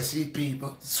 You see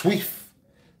people? Swift.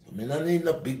 I don't need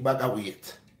no big bag of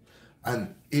weight.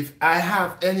 And if I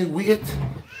have any weight,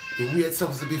 the weight is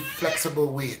supposed to be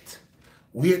flexible weight.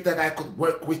 Weight that I could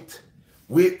work with.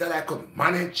 Weight that I could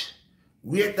manage.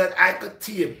 Weight that I could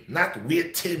tame. Not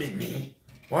weight taming me.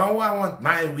 Why I want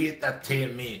my weight that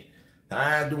tame me?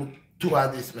 I do two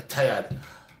of this, I'm tired.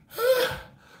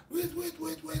 Wait.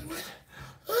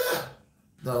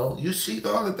 No, you see it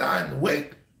all the time.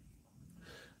 Wait.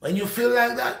 When you feel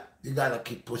like that, you gotta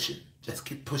keep pushing. Just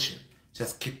keep pushing.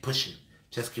 Just keep pushing.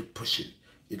 Just keep pushing.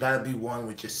 You gotta be one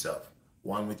with yourself.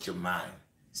 One with your mind.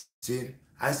 See?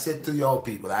 I said to y'all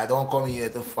people, I don't come here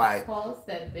to fight. Paul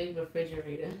said big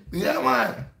refrigerator. Yeah,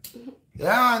 man.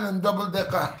 Yeah, man, and double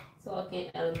decker. Talking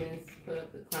elements, put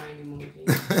up the crying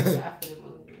emoji. Laughing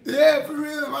emoji. Yeah, for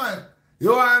real, man.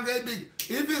 You want to get big.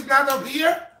 If it's not up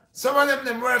here, some of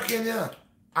them working here.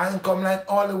 And come like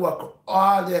all the work,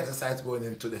 all the exercise going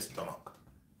into the stomach.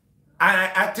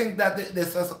 And I think that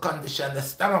this is a condition the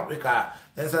stomach because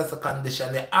this is a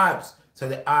condition the abs. So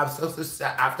the abs,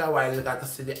 after a while, you got to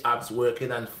see the abs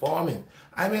working and forming.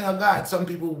 I mean, oh God, some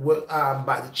people work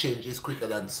body changes quicker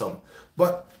than some.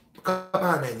 But come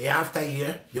on, man, year after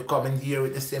year, you come in here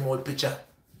with the same old picture.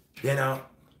 You know,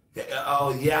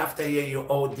 Oh, you have to hear you,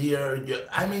 oh dear.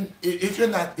 I mean, if you're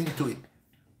not into it,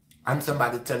 and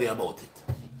somebody tell you about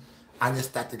it, and you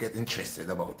start to get interested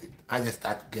about it, and you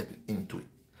start getting into it,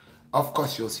 of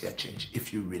course you'll see a change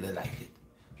if you really like it.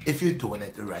 If you're doing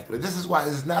it the right way. This is why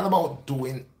it's not about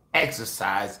doing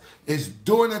exercise, it's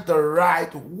doing it the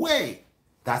right way.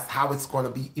 That's how it's going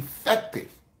to be effective.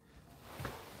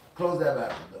 Close that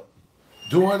back window.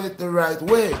 Doing it the right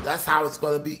way, that's how it's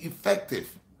going to be effective.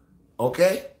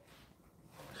 Okay?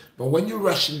 But when you're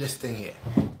rushing this thing here,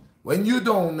 when you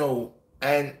don't know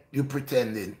and you're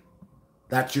pretending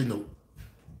that you know,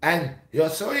 and you're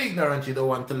so ignorant you don't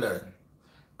want to learn,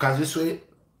 because you say,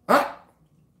 huh?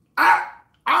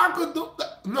 I could do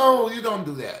that. No, you don't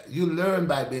do that. You learn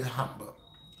by being humble.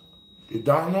 You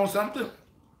don't know something?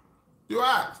 You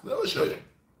ask. They'll show you.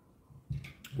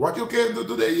 What you can do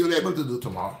today, you'll be able to do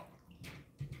tomorrow.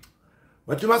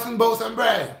 But you mustn't boast and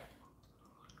brag.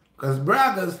 Because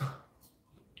braggers,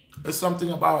 there's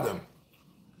something about them.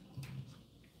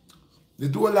 They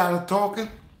do a lot of talking,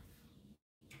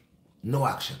 no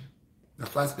action.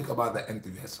 That's why I speak about the empty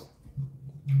vessel.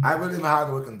 I believe in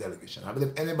hard work and delegation. I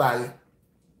believe anybody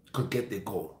could get their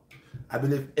goal. I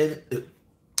believe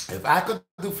if I could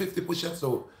do 50 push-ups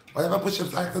or whatever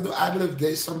push-ups I could do, I believe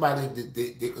there's somebody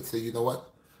they could say, you know what?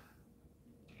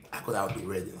 I could outdo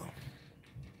Red, you know.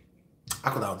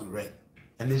 I could outdo Red.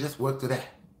 And they just work to that.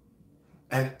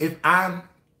 And if I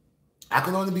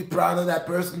could only be proud of that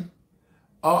person,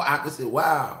 or I could say,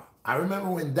 wow, I remember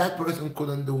when that person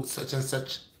couldn't do such and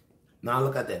such. Now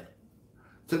look at that.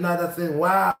 So now they're saying,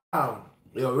 wow,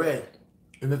 you're Red.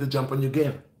 You need to jump on your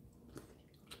game.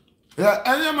 Yeah,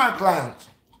 any of my clients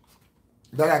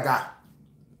that I got,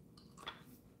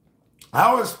 I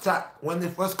always start, when they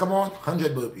first come on,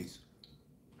 100 burpees.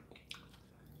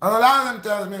 And a lot of them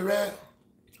tells me, Red,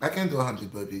 I can't do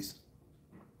 100 burpees.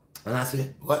 And I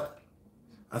say, what?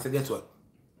 I say, guess what?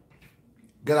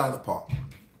 Get out of the park.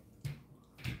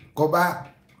 Go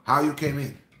back how you came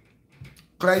in.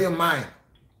 Clear your mind.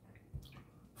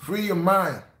 Free your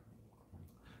mind.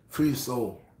 Free your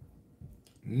soul.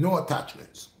 No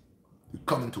attachments. You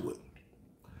come into it.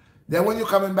 Then when you're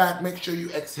coming back, make sure you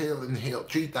exhale and inhale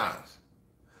 3 times.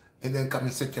 And then come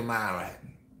and set your mind right.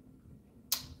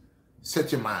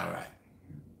 Set your mind right.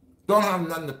 Don't have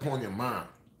nothing to put on your mind.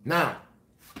 Now,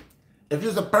 if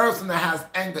you're a person that has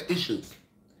anger issues,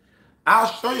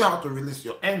 I'll show you how to release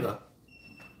your anger.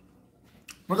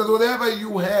 Because whatever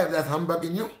you have that's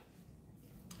humbugging you,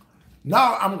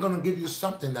 now I'm going to give you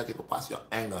something that you can pass your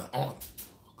anger on.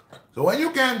 So when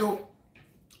you can do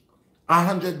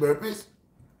 100 burpees,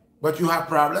 but you have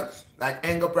problems, like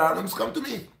anger problems, come to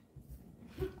me.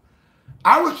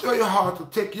 I will show you how to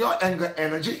take your anger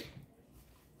energy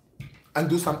and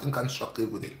do something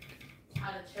constructive with it.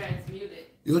 How to transmute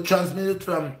it. You transmit it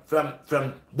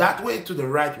from that way to the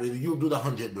right way. You do the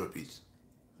 100 burpees.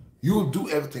 You'll do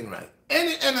everything right.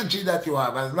 Any energy that you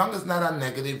have, as long as it's not a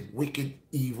negative, wicked,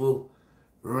 evil,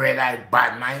 red-eyed,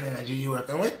 bad mind energy you're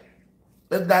working with,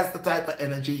 if that's the type of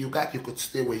energy you got, you could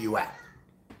stay where you at.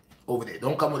 Over there.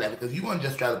 Don't come with that because you're going to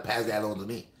just try to pass that on to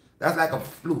me. That's like a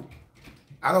flu.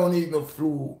 I don't need no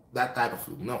flu, that type of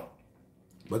flu, no.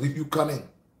 But if you come in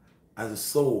as a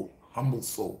soul, humble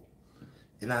soul,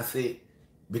 and I say,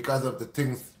 because of the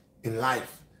things in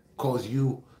life cause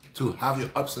you to have your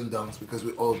ups and downs, because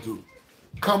we all do.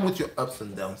 Come with your ups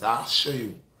and downs. I'll show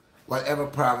you whatever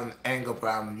problem, anger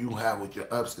problem you have with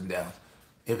your ups and downs.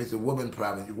 If it's a woman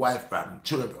problem, your wife problem,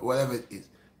 children, whatever it is,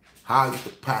 how you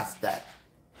can pass that.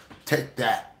 Take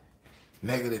that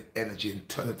negative energy and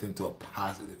turn it into a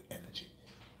positive energy.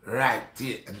 Right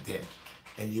there and then.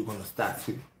 And you're going to start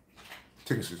seeing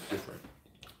things is different.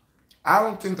 I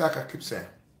don't think like I keep saying.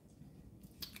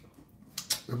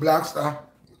 The BlackStar,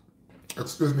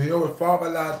 excuse me, your Father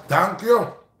Lord, thank you.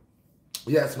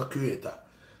 Yes, my creator.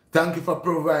 Thank you for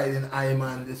providing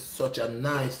Iman this such a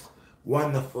nice,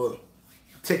 wonderful,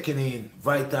 taking in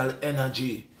vital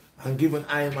energy and giving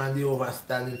Iman the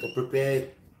understanding to prepare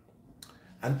it.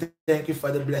 And thank you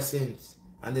for the blessings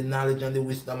and the knowledge and the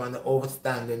wisdom and the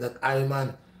understanding that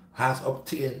Iman has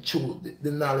obtained through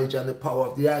the knowledge and the power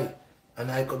of the eye.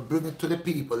 And I could bring it to the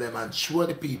people them and show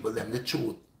the people them the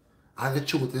truth. And the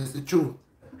truth is the truth.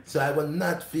 So I will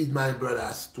not feed my brother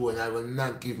a stone. I will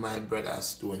not give my brother a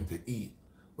stone to eat.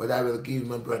 But I will give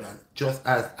my brother just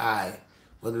as I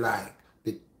would like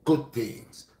the good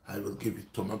things. I will give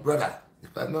it to my brother.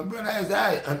 Because my brother is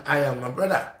I and I am my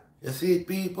brother. You see it,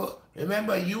 people?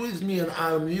 Remember, you is me and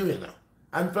I am you, you know.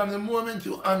 And from the moment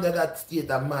you're under that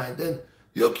state of mind, then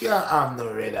you can't have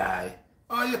no red eye.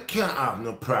 Or you can't have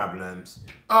no problems.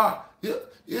 Or,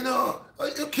 you know, or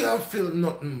you can't feel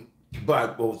nothing bad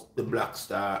about the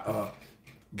BlackStar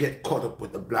get caught up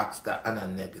with the BlackStar and a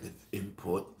negative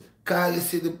input. Cause you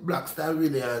see the BlackStar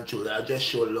really and truly, I just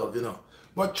show love, you know.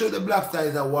 But true, the BlackStar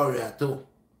is a warrior too.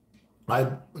 Right?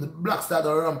 The BlackStar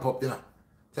don't ramp up, you know.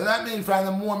 So that means from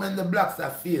the moment the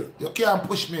BlackStar feel, you can't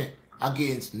push me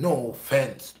against no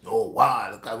fence, no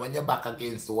wall. Because when you're back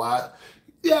against the wall,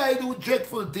 yeah, I do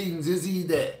dreadful things, you see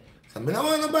there. So I don't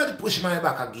want nobody push my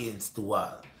back against the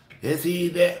wall. You see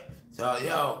there? So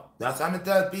yo, that's how I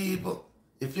tell people.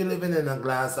 If you're living in a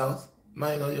glass house,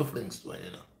 mind on your flintstone,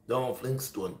 you know. Don't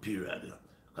flintstone, period, you know.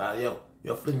 Cause yo,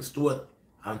 your flintstone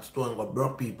and stone got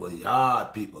broke people,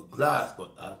 yard people, glass,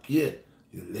 but okay,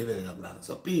 you're living in a glass.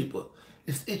 So people,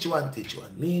 it's each one teach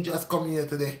one. Me just come here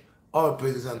today. All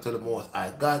praises unto the most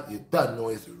high God. You don't know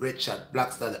it's Redshot,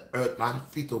 BlackStar, the Earthman,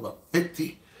 feet over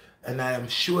 50. And I am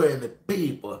showing the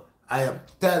people, I am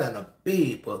telling the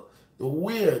people, the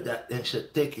way that they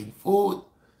should take in food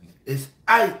is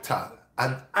vital,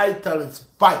 and vital is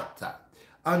vital,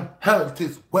 and health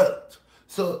is wealth.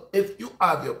 So if you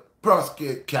have your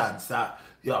prostate cancer,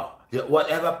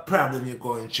 whatever problem you're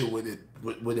going through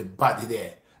with the body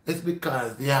there, it's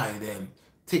because the eye them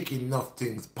take enough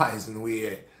things poison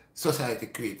where society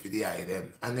create for the eye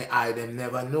them, and the eye them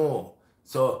never know.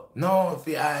 So now if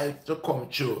the eye to come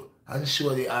through and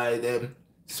show the eye them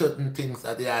certain things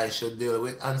that the eye should deal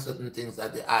with and certain things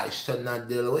that the eye should not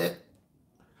deal with.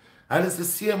 And it's the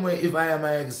same way if I am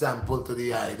an example to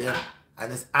the eye them,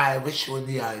 and it's I will show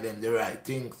the eye them the right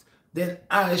things, then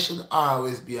I should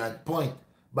always be on point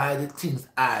by the things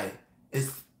I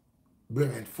is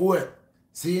bringing forth.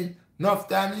 See, enough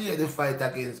time here they fight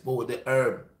against both the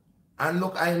herb. And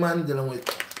look, I'm dealing with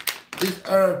this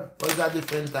herb was a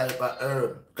different type of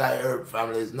herb. Because herb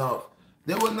families now.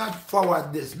 They will not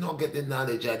forward this, not get the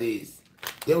knowledge of this.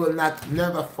 They will not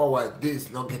never forward this,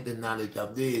 not get the knowledge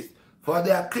of this. For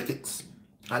they are critics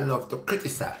and love to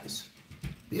criticize.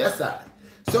 Yes, sir.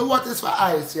 So what is for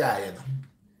ICI, you know?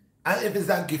 And if it's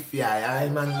a gift for I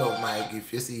man love my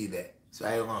gift, you see that. So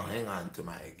I'm going to hang on to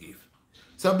my gift.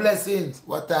 So blessings.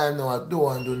 What time now? I don't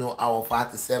want to do no hour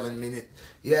 47 minutes.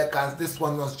 Yeah, because this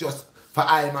one was just for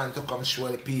I man to come show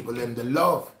the people in the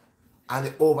love and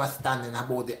the overstanding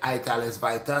about the ital is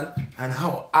vital and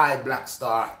how I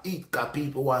BlackStar eat, because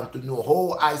people want to know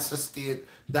how I sustain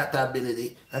that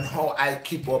ability and how I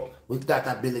keep up with that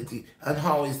ability and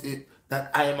how is it that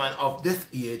I am of this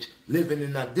age living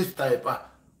in this type of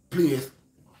place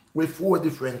with 4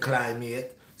 different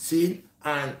climates, see,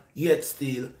 and yet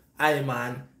still I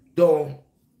man don't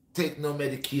take no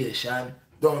medication,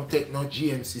 don't take no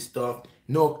GMC stuff,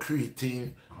 no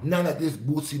creatine, none of this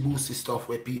boozy stuff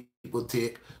where people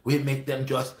take, we make them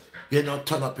just, you know,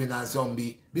 turn up in a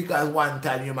zombie. Because one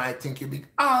time you might think you be,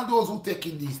 all those who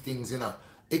taking these things, you know,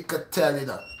 it could tell, you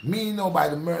know, me know by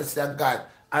the mercy of God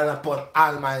and upon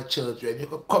all my children, you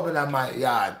could come in my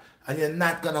yard and you're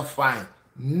not going to find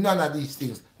none of these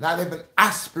things. Not even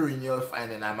aspirin you'll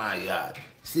find in my yard.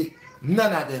 See,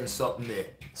 none of them something there.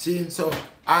 See, so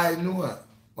I know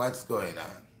what's going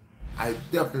on. I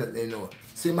definitely know.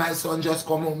 See, my son just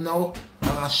come home now,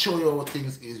 and I'll show you how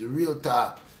things is real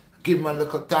talk. Give him a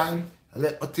little time,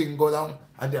 let the thing go down,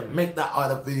 and then make that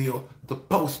other video to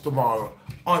post tomorrow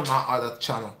on my other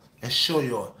channel and show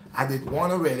you. I did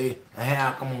one already, and here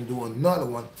I come and do another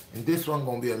one, and this one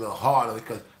gonna be a little harder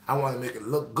because I want to make it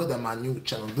look good on my new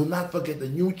channel. Do not forget the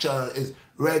new channel is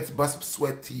Red's Bust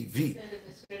Sweat TV.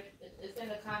 It's in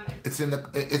the comments. It's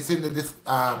in the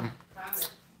Comments.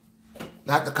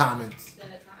 not the comments.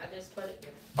 I just put it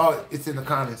there. Oh, it's in the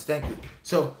comments. Thank you.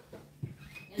 So,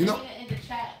 you know, in the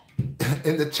chat.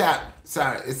 in the chat.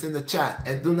 Sorry, it's in the chat.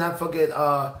 And do not forget,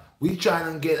 we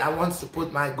trying to get. I want to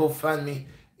put my GoFundMe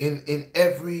in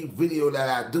every video that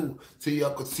I do, so you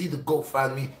could see the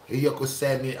GoFundMe and you could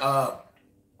send me.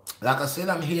 Like I said,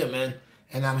 I'm here, man,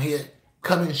 and I'm here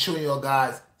coming, showing you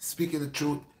guys, speaking the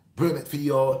truth, bring it for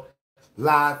y'all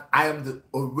live. I am the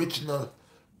original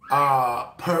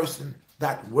person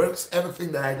that works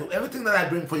everything that I do. Everything that I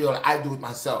bring for y'all, I do it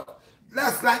myself.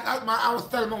 That's like I was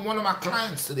telling one of my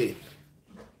clients today.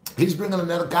 He's bringing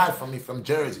another guy from me from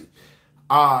Jersey.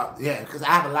 Yeah, because I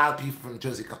have a lot of people from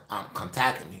Jersey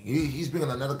contacting me. He's bringing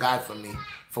another guy from me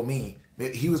for me.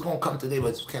 He was gonna come today, but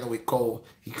it's kind of cold.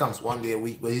 He comes 1 day a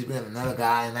week, but he's bringing another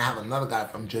guy, and I have another guy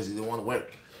from Jersey. They want to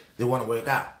work. They want to work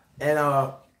out. And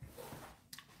I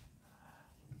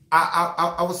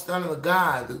was telling the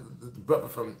guy, the brother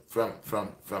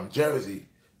from Jersey.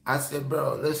 I said,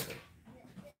 bro, listen.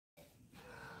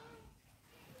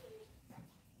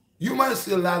 You might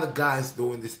see a lot of guys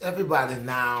doing this. Everybody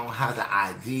now has an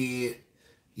idea.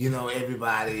 You know,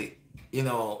 everybody, you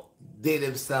know, they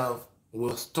themselves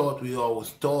was taught, we always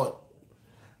taught.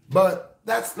 But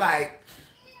that's like,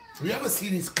 you ever see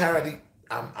these karate,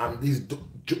 these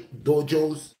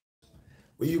dojos,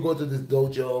 where you go to this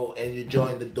dojo and you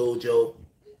join the dojo,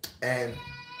 and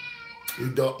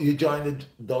you join the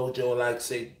dojo like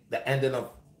say the ending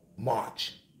of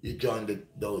March. You join the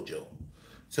dojo.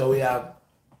 So we have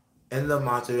end of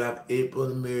March. We have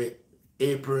April,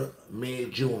 May,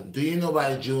 June. Do you know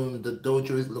by June the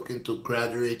dojo is looking to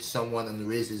graduate someone and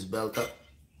raise his belt up?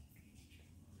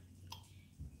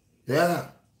 Yeah.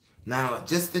 Now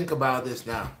just think about this.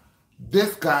 Now,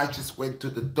 this guy just went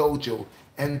to the dojo,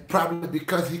 and probably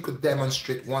because he could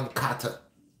demonstrate one kata,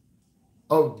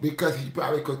 or because he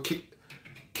probably could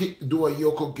do a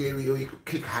yoko geri, or he could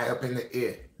kick high up in the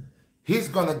air. He's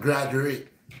gonna graduate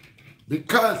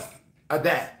because of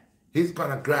that. He's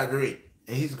gonna graduate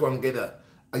and he's gonna get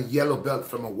a yellow belt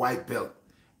from a white belt.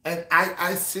 And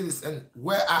I see this, and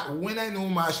when I know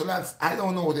martial arts, I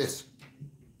don't know this.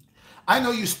 I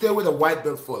know you stay with a white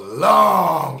belt for a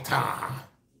long time.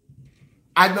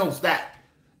 I know that.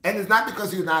 And it's not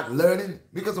because you're not learning,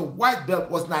 because a white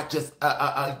belt was not just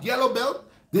a yellow belt,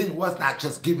 then it was not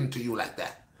just given to you like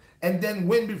that. And then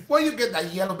before you get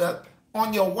that yellow belt,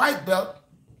 on your white belt,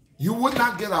 you would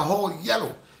not get a whole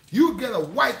yellow. You get a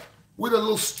white with a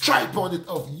little stripe on it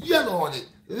of yellow on it,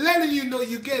 letting you know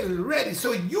you get it ready.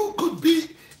 So you could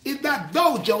be in that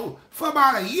dojo for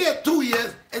about a year, 2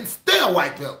 years, and stay a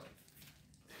white belt.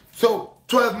 So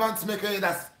 12 months make it,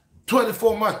 that's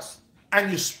 24 months,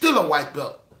 and you're still a white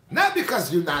belt. Not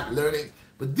because you're not learning,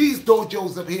 but these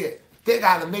dojos up here, they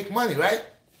gotta make money, right?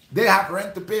 They have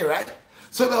rent to pay, right?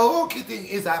 So the whole key thing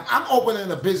is I'm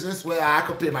opening a business where I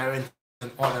could pay my rent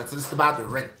and all that. So it's about the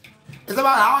rent. It's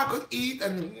about how I could eat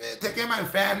and take care of my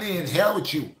family and hell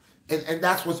with you. And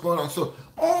that's what's going on. So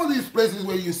all these places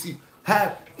where you see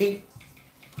have in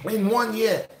 1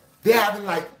 year, they're having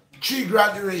like 3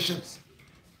 graduations.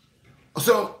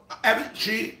 So every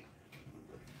 3,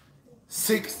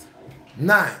 6,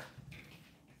 9,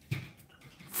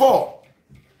 4.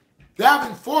 They're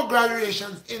having 4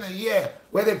 graduations in a year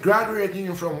where they're graduating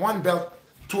you from one belt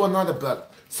to another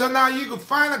belt. So now you can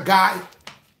find a guy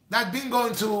that's been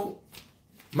going to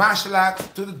martial arts,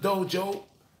 to the dojo,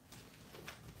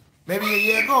 maybe a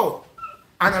year ago.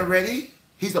 And already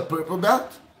he's a purple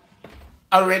belt.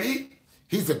 Already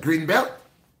he's a green belt.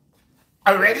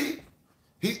 Already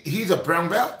he's a brown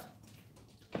belt.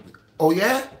 Oh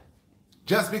yeah?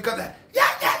 Just because that,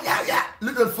 yeah,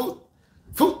 little foot,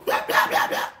 blah, blah, blah,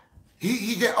 blah.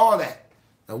 He get all that.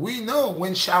 Now we know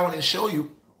when Shaolin show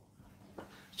you,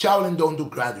 Shaolin don't do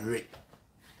graduate.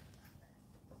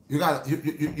 You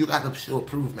gotta show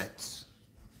improvements.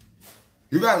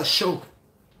 You gotta show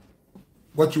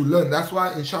what you learn. That's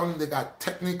why in Shaolin they got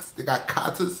techniques, they got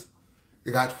katas,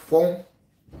 they got form.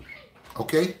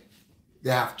 Okay?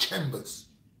 They have chambers.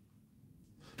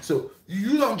 So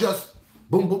you don't just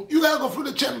boom boom. You gotta go through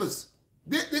the chambers.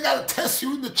 They gotta test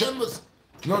you in the chambers.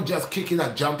 Not just kicking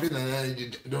and jumping and then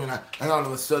doing that, and all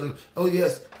of a sudden, oh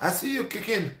yes, I see you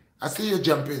kicking, I see you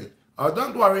jumping. Oh,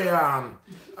 don't worry,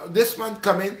 this month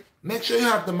coming, make sure you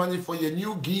have the money for your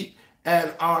new gi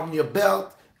and your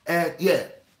belt, and yeah,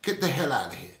 get the hell out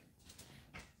of here.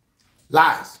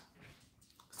 Lies.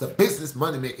 It's a business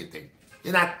money making thing.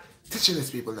 You're not teaching these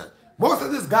people that. Most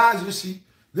of these guys you see,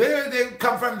 they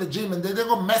come from the gym and they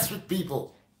go mess with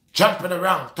people, jumping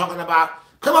around, talking about,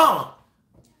 come on.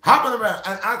 Hopping around,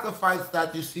 and after fights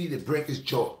that you see, they break his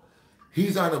jaw.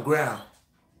 He's on the ground.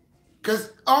 Because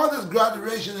all this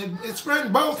graduation, his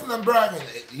friend, both of them bragging,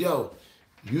 yo,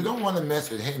 you don't want to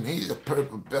mess with him. He's a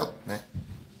purple belt, man.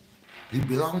 He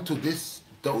belongs to this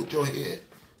dojo here,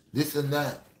 this and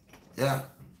that. Yeah.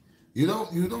 You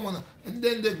don't want to. And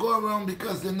then they go around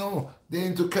because they know they're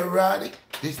into karate.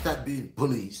 They start being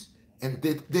bullies. And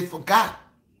they forgot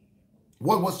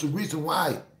what was the reason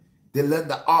why they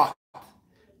learned the art.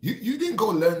 You didn't go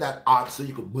learn that art so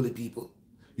you could bully people.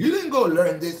 You didn't go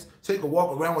learn this so you could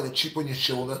walk around with a chip on your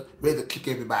shoulder, ready to kick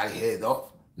everybody's head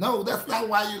off. No, that's not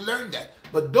why you learned that.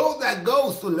 But those that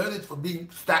goes to learn it for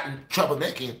starting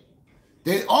troublemaking,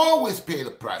 they always pay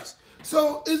the price.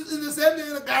 So it's the same thing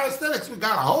in the calisthenics. We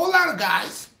got a whole lot of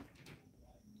guys.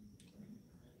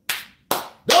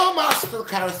 Don't master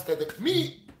calisthenics.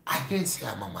 Me, I can't say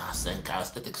I'm a master in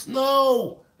calisthenics.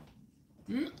 No.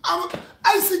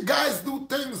 I see guys do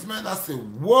things, man. I say,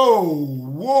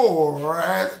 whoa,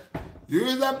 right? You're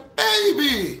a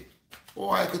baby.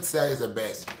 Or I could say he's the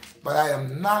best. But I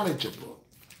am knowledgeable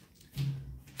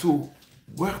to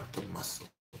work the muscle,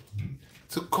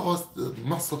 to cause the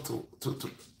muscle to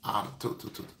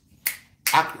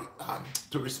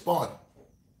respond.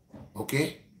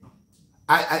 Okay?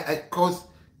 I cause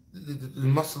the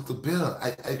muscle to build.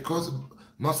 I cause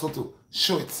muscle to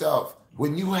show itself.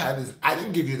 When you have this, I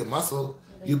didn't give you the muscle.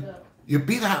 You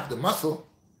beat half the muscle,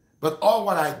 but all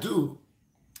what I do,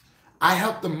 I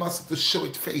help the muscle to show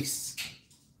its face,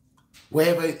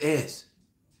 wherever it is.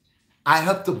 I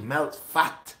help to melt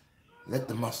fat, let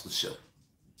the muscle show.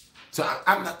 So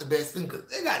I'm not the best thing, because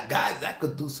they got guys that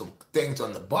could do some things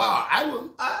on the bar. I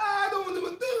don't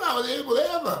even think I was able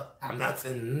to ever. I'm not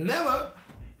saying never.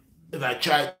 If I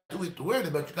try to do it too early,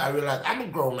 but you gotta realize I'm a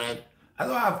grown man. I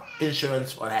don't have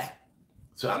insurance for that.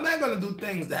 So I'm not gonna do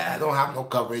things that I don't have no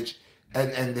coverage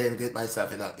and then get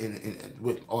myself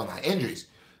with all my injuries.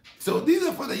 So these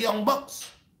are for the young bucks.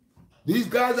 These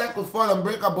guys that could fall and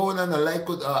break a bone and the leg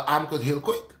could arm could heal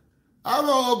quick. I don't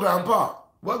know, grandpa.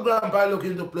 What grandpa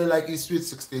looking to play like he's sweet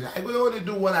 16? I will only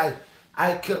do what I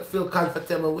feel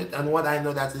comfortable with, and what I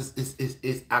know that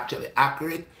is actually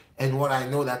accurate, and what I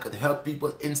know that could help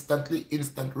people instantly,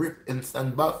 instant rip,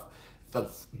 instant buff. The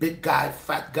big guy,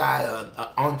 fat guy, an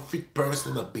unfit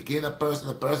person, a beginner person,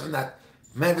 a person that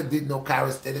never did no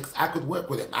calisthenics, I could work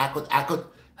with them. I could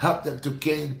help them to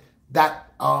gain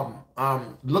that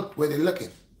look where they're looking.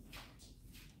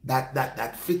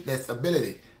 That fitness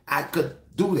ability. I could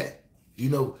do that. You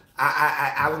know,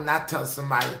 I will not tell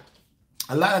somebody.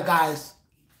 A lot of guys,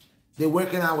 they're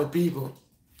working out with people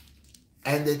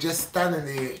and they're just standing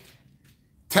there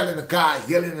telling the guy,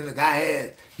 yelling in the guy's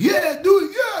head, yeah, do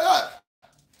it, yeah.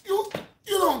 You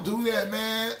don't do that,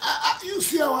 man. You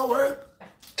see how I work?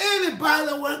 Anybody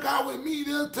that work out with me,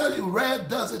 they'll tell you Red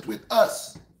does it with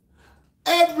us.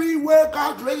 Every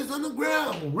workout, Red is on the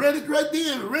ground. Red is right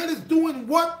there. Red is doing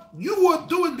what you were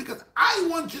doing because I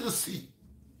want you to see.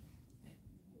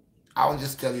 I won't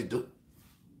just tell you do.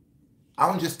 I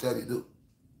won't just tell you do.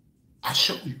 I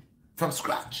show you from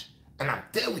scratch. And I'm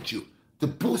there with you to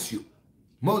boost you,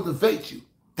 motivate you.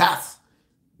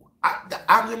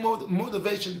 I'm the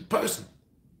motivation person.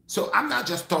 So I'm not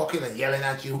just talking and yelling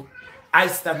at you. I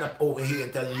stand up over here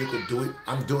and tell you could do it.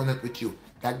 I'm doing it with you.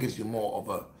 That gives you more of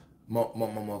a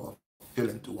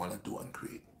feeling to want to do and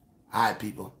create. All right,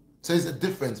 people. So there's a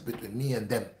difference between me and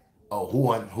them, or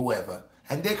whoever.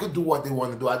 And they could do what they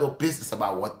want to do. I don't business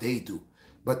about what they do.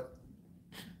 But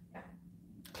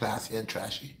classy and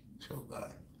trashy. So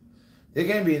God. They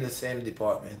can be in the same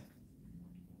department.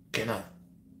 Cannot.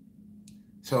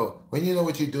 So when you know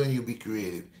what you're doing, you be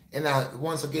creative. And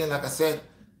once again, like I said,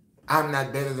 I'm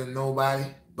not better than nobody.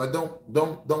 But don't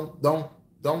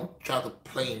try to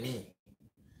play me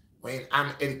when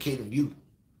I'm educating you.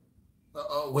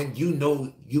 When you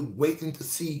know you're waiting to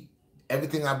see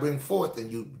everything I bring forth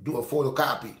and you do a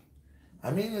photocopy.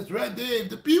 I mean, it's right there. If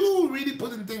the people who really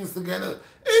putting things together,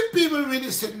 if people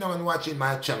really sitting down and watching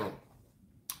my channel,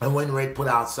 and when Red put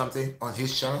out something on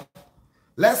his channel,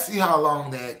 let's see how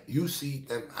long that you see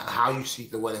and how you see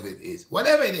the whatever it is.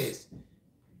 Whatever it is,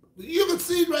 you can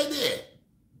see it right there.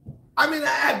 I mean,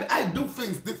 I do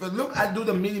things different. Look, I do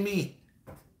the mini-me.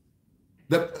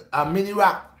 The mini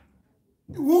rock.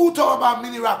 Who talk about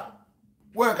mini rock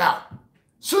workout?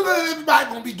 Sooner than everybody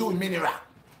gonna be doing mini rock.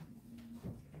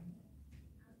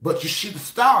 But you see the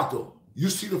style though. You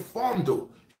see the form though.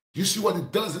 You see what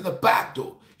it does in the back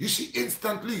though. You see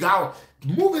instantly how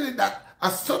moving in that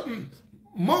a certain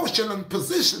motion and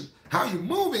position, how you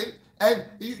moving, and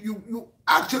you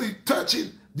actually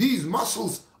touching these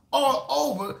muscles all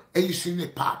over, and you see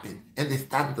it popping, and they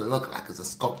starting to look like it's a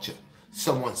sculpture.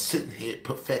 Someone sitting here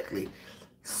perfectly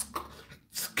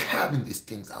carving these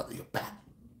things out of your back.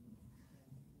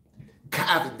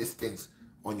 Carving these things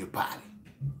on your body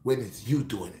when it's you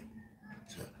doing it.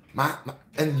 So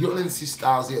and you only see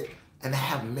styles here, and I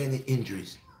have many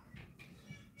injuries.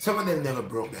 Some of them never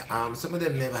broke their arms. Some of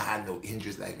them never had no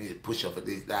injuries like me, push up for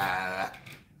this, that.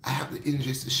 I have the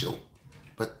injuries to show,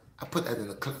 but I put that in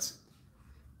the closet.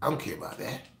 I don't care about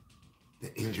that.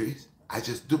 The injuries, I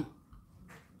just do,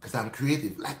 because I'm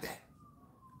creative like that.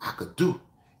 I could do.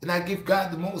 And I give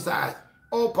God the Most High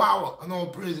all power and all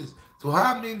praises to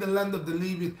have me in the land of the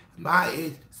living, my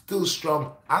age, still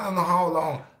strong. I don't know how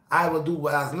long I will do,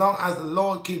 but as long as the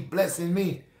Lord keep blessing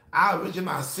me, I'll reach in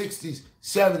my 60s,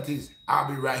 70s, I'll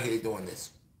be right here doing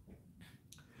this.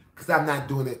 Because I'm not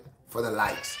doing it for the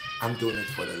likes. I'm doing it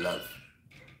for the love.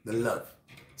 The love.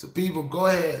 So people, go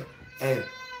ahead, and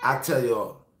I tell you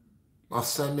all, my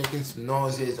son making some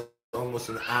noises, almost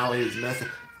an hour, he's messing.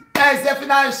 Hey,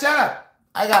 Zephaniah, shut up.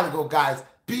 I gotta go, guys.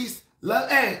 Peace, love.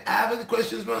 Hey, I have any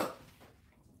questions, man?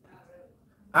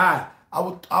 All right, I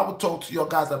will talk to you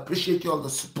guys. I appreciate you all the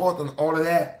support and all of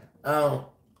that.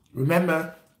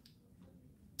 Remember,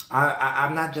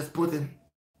 I'm not just putting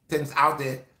things out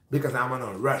there because I'm on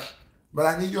a rush. But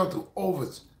I need y'all to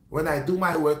overs when I do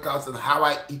my workouts and how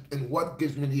I eat and what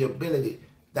gives me the ability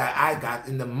that I got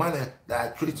in the manner that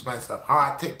I treat myself, how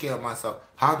I take care of myself,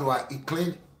 how do I eat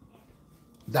clean,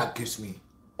 that gives me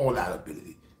all that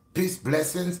ability. Peace,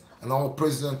 blessings, and all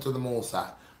praises unto the Most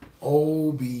High.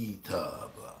 Obi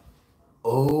Tub.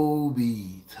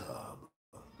 Obi Tub.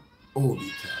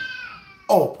 Obi Tub.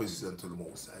 All praises unto the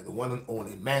Most High, the one and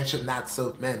only. Man should not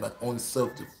serve man, but only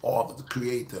serve the Father, the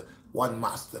Creator, one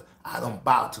Master. I don't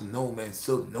bow to no man,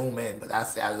 serve no man, but I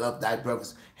say I love thy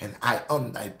brothers, and I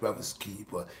am thy brother's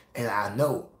keeper. And I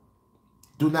know,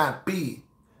 do not be.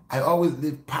 I always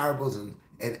live parables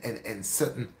and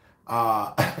certain,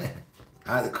 how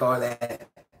to call that?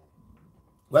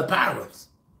 Well, parables.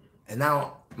 And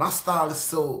now my style is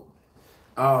so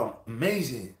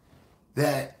amazing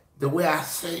that the way I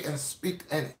say and speak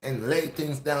and lay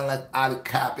things down like out of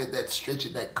carpet, that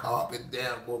stretching that carpet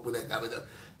down, over that carpet down,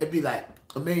 it'd be like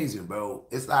amazing, bro.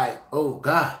 It's like, oh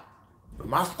God. But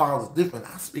my style is different.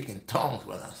 I speak in tongues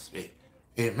when I speak.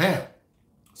 Amen.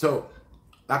 So,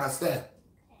 like I said,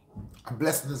 a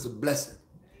blessing is a blessing.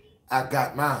 I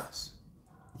got mine.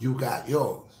 You got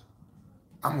yours.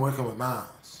 I'm working with mine.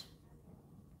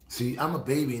 See, I'm a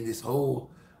baby in this whole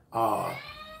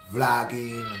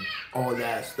vlogging and all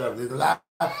that stuff. There's a lot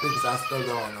of things I still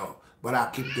don't know, but I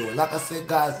keep doing. Like I said,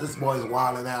 guys, this boy is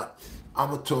wilding out. I'm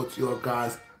going to talk to you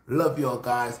guys. Love you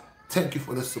guys. Thank you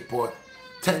for the support.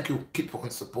 Thank you. Keep on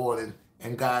supporting.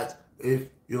 And guys, if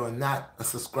you're not a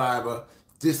subscriber,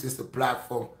 this is the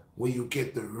platform where you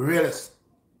get the realest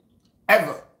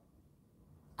ever.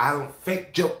 I don't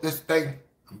fake joke this thing.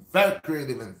 I'm very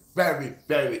creative and very,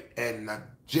 very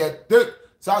energetic.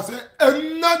 So I say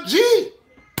energy.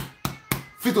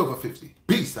 Fit over 50.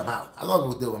 Peace. I'm out. I love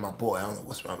what deal with my boy. I don't know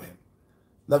what's wrong with him.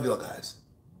 Love you all guys.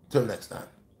 Till next time.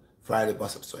 Friday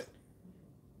bust up sweat.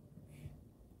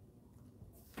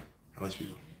 How much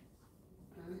people?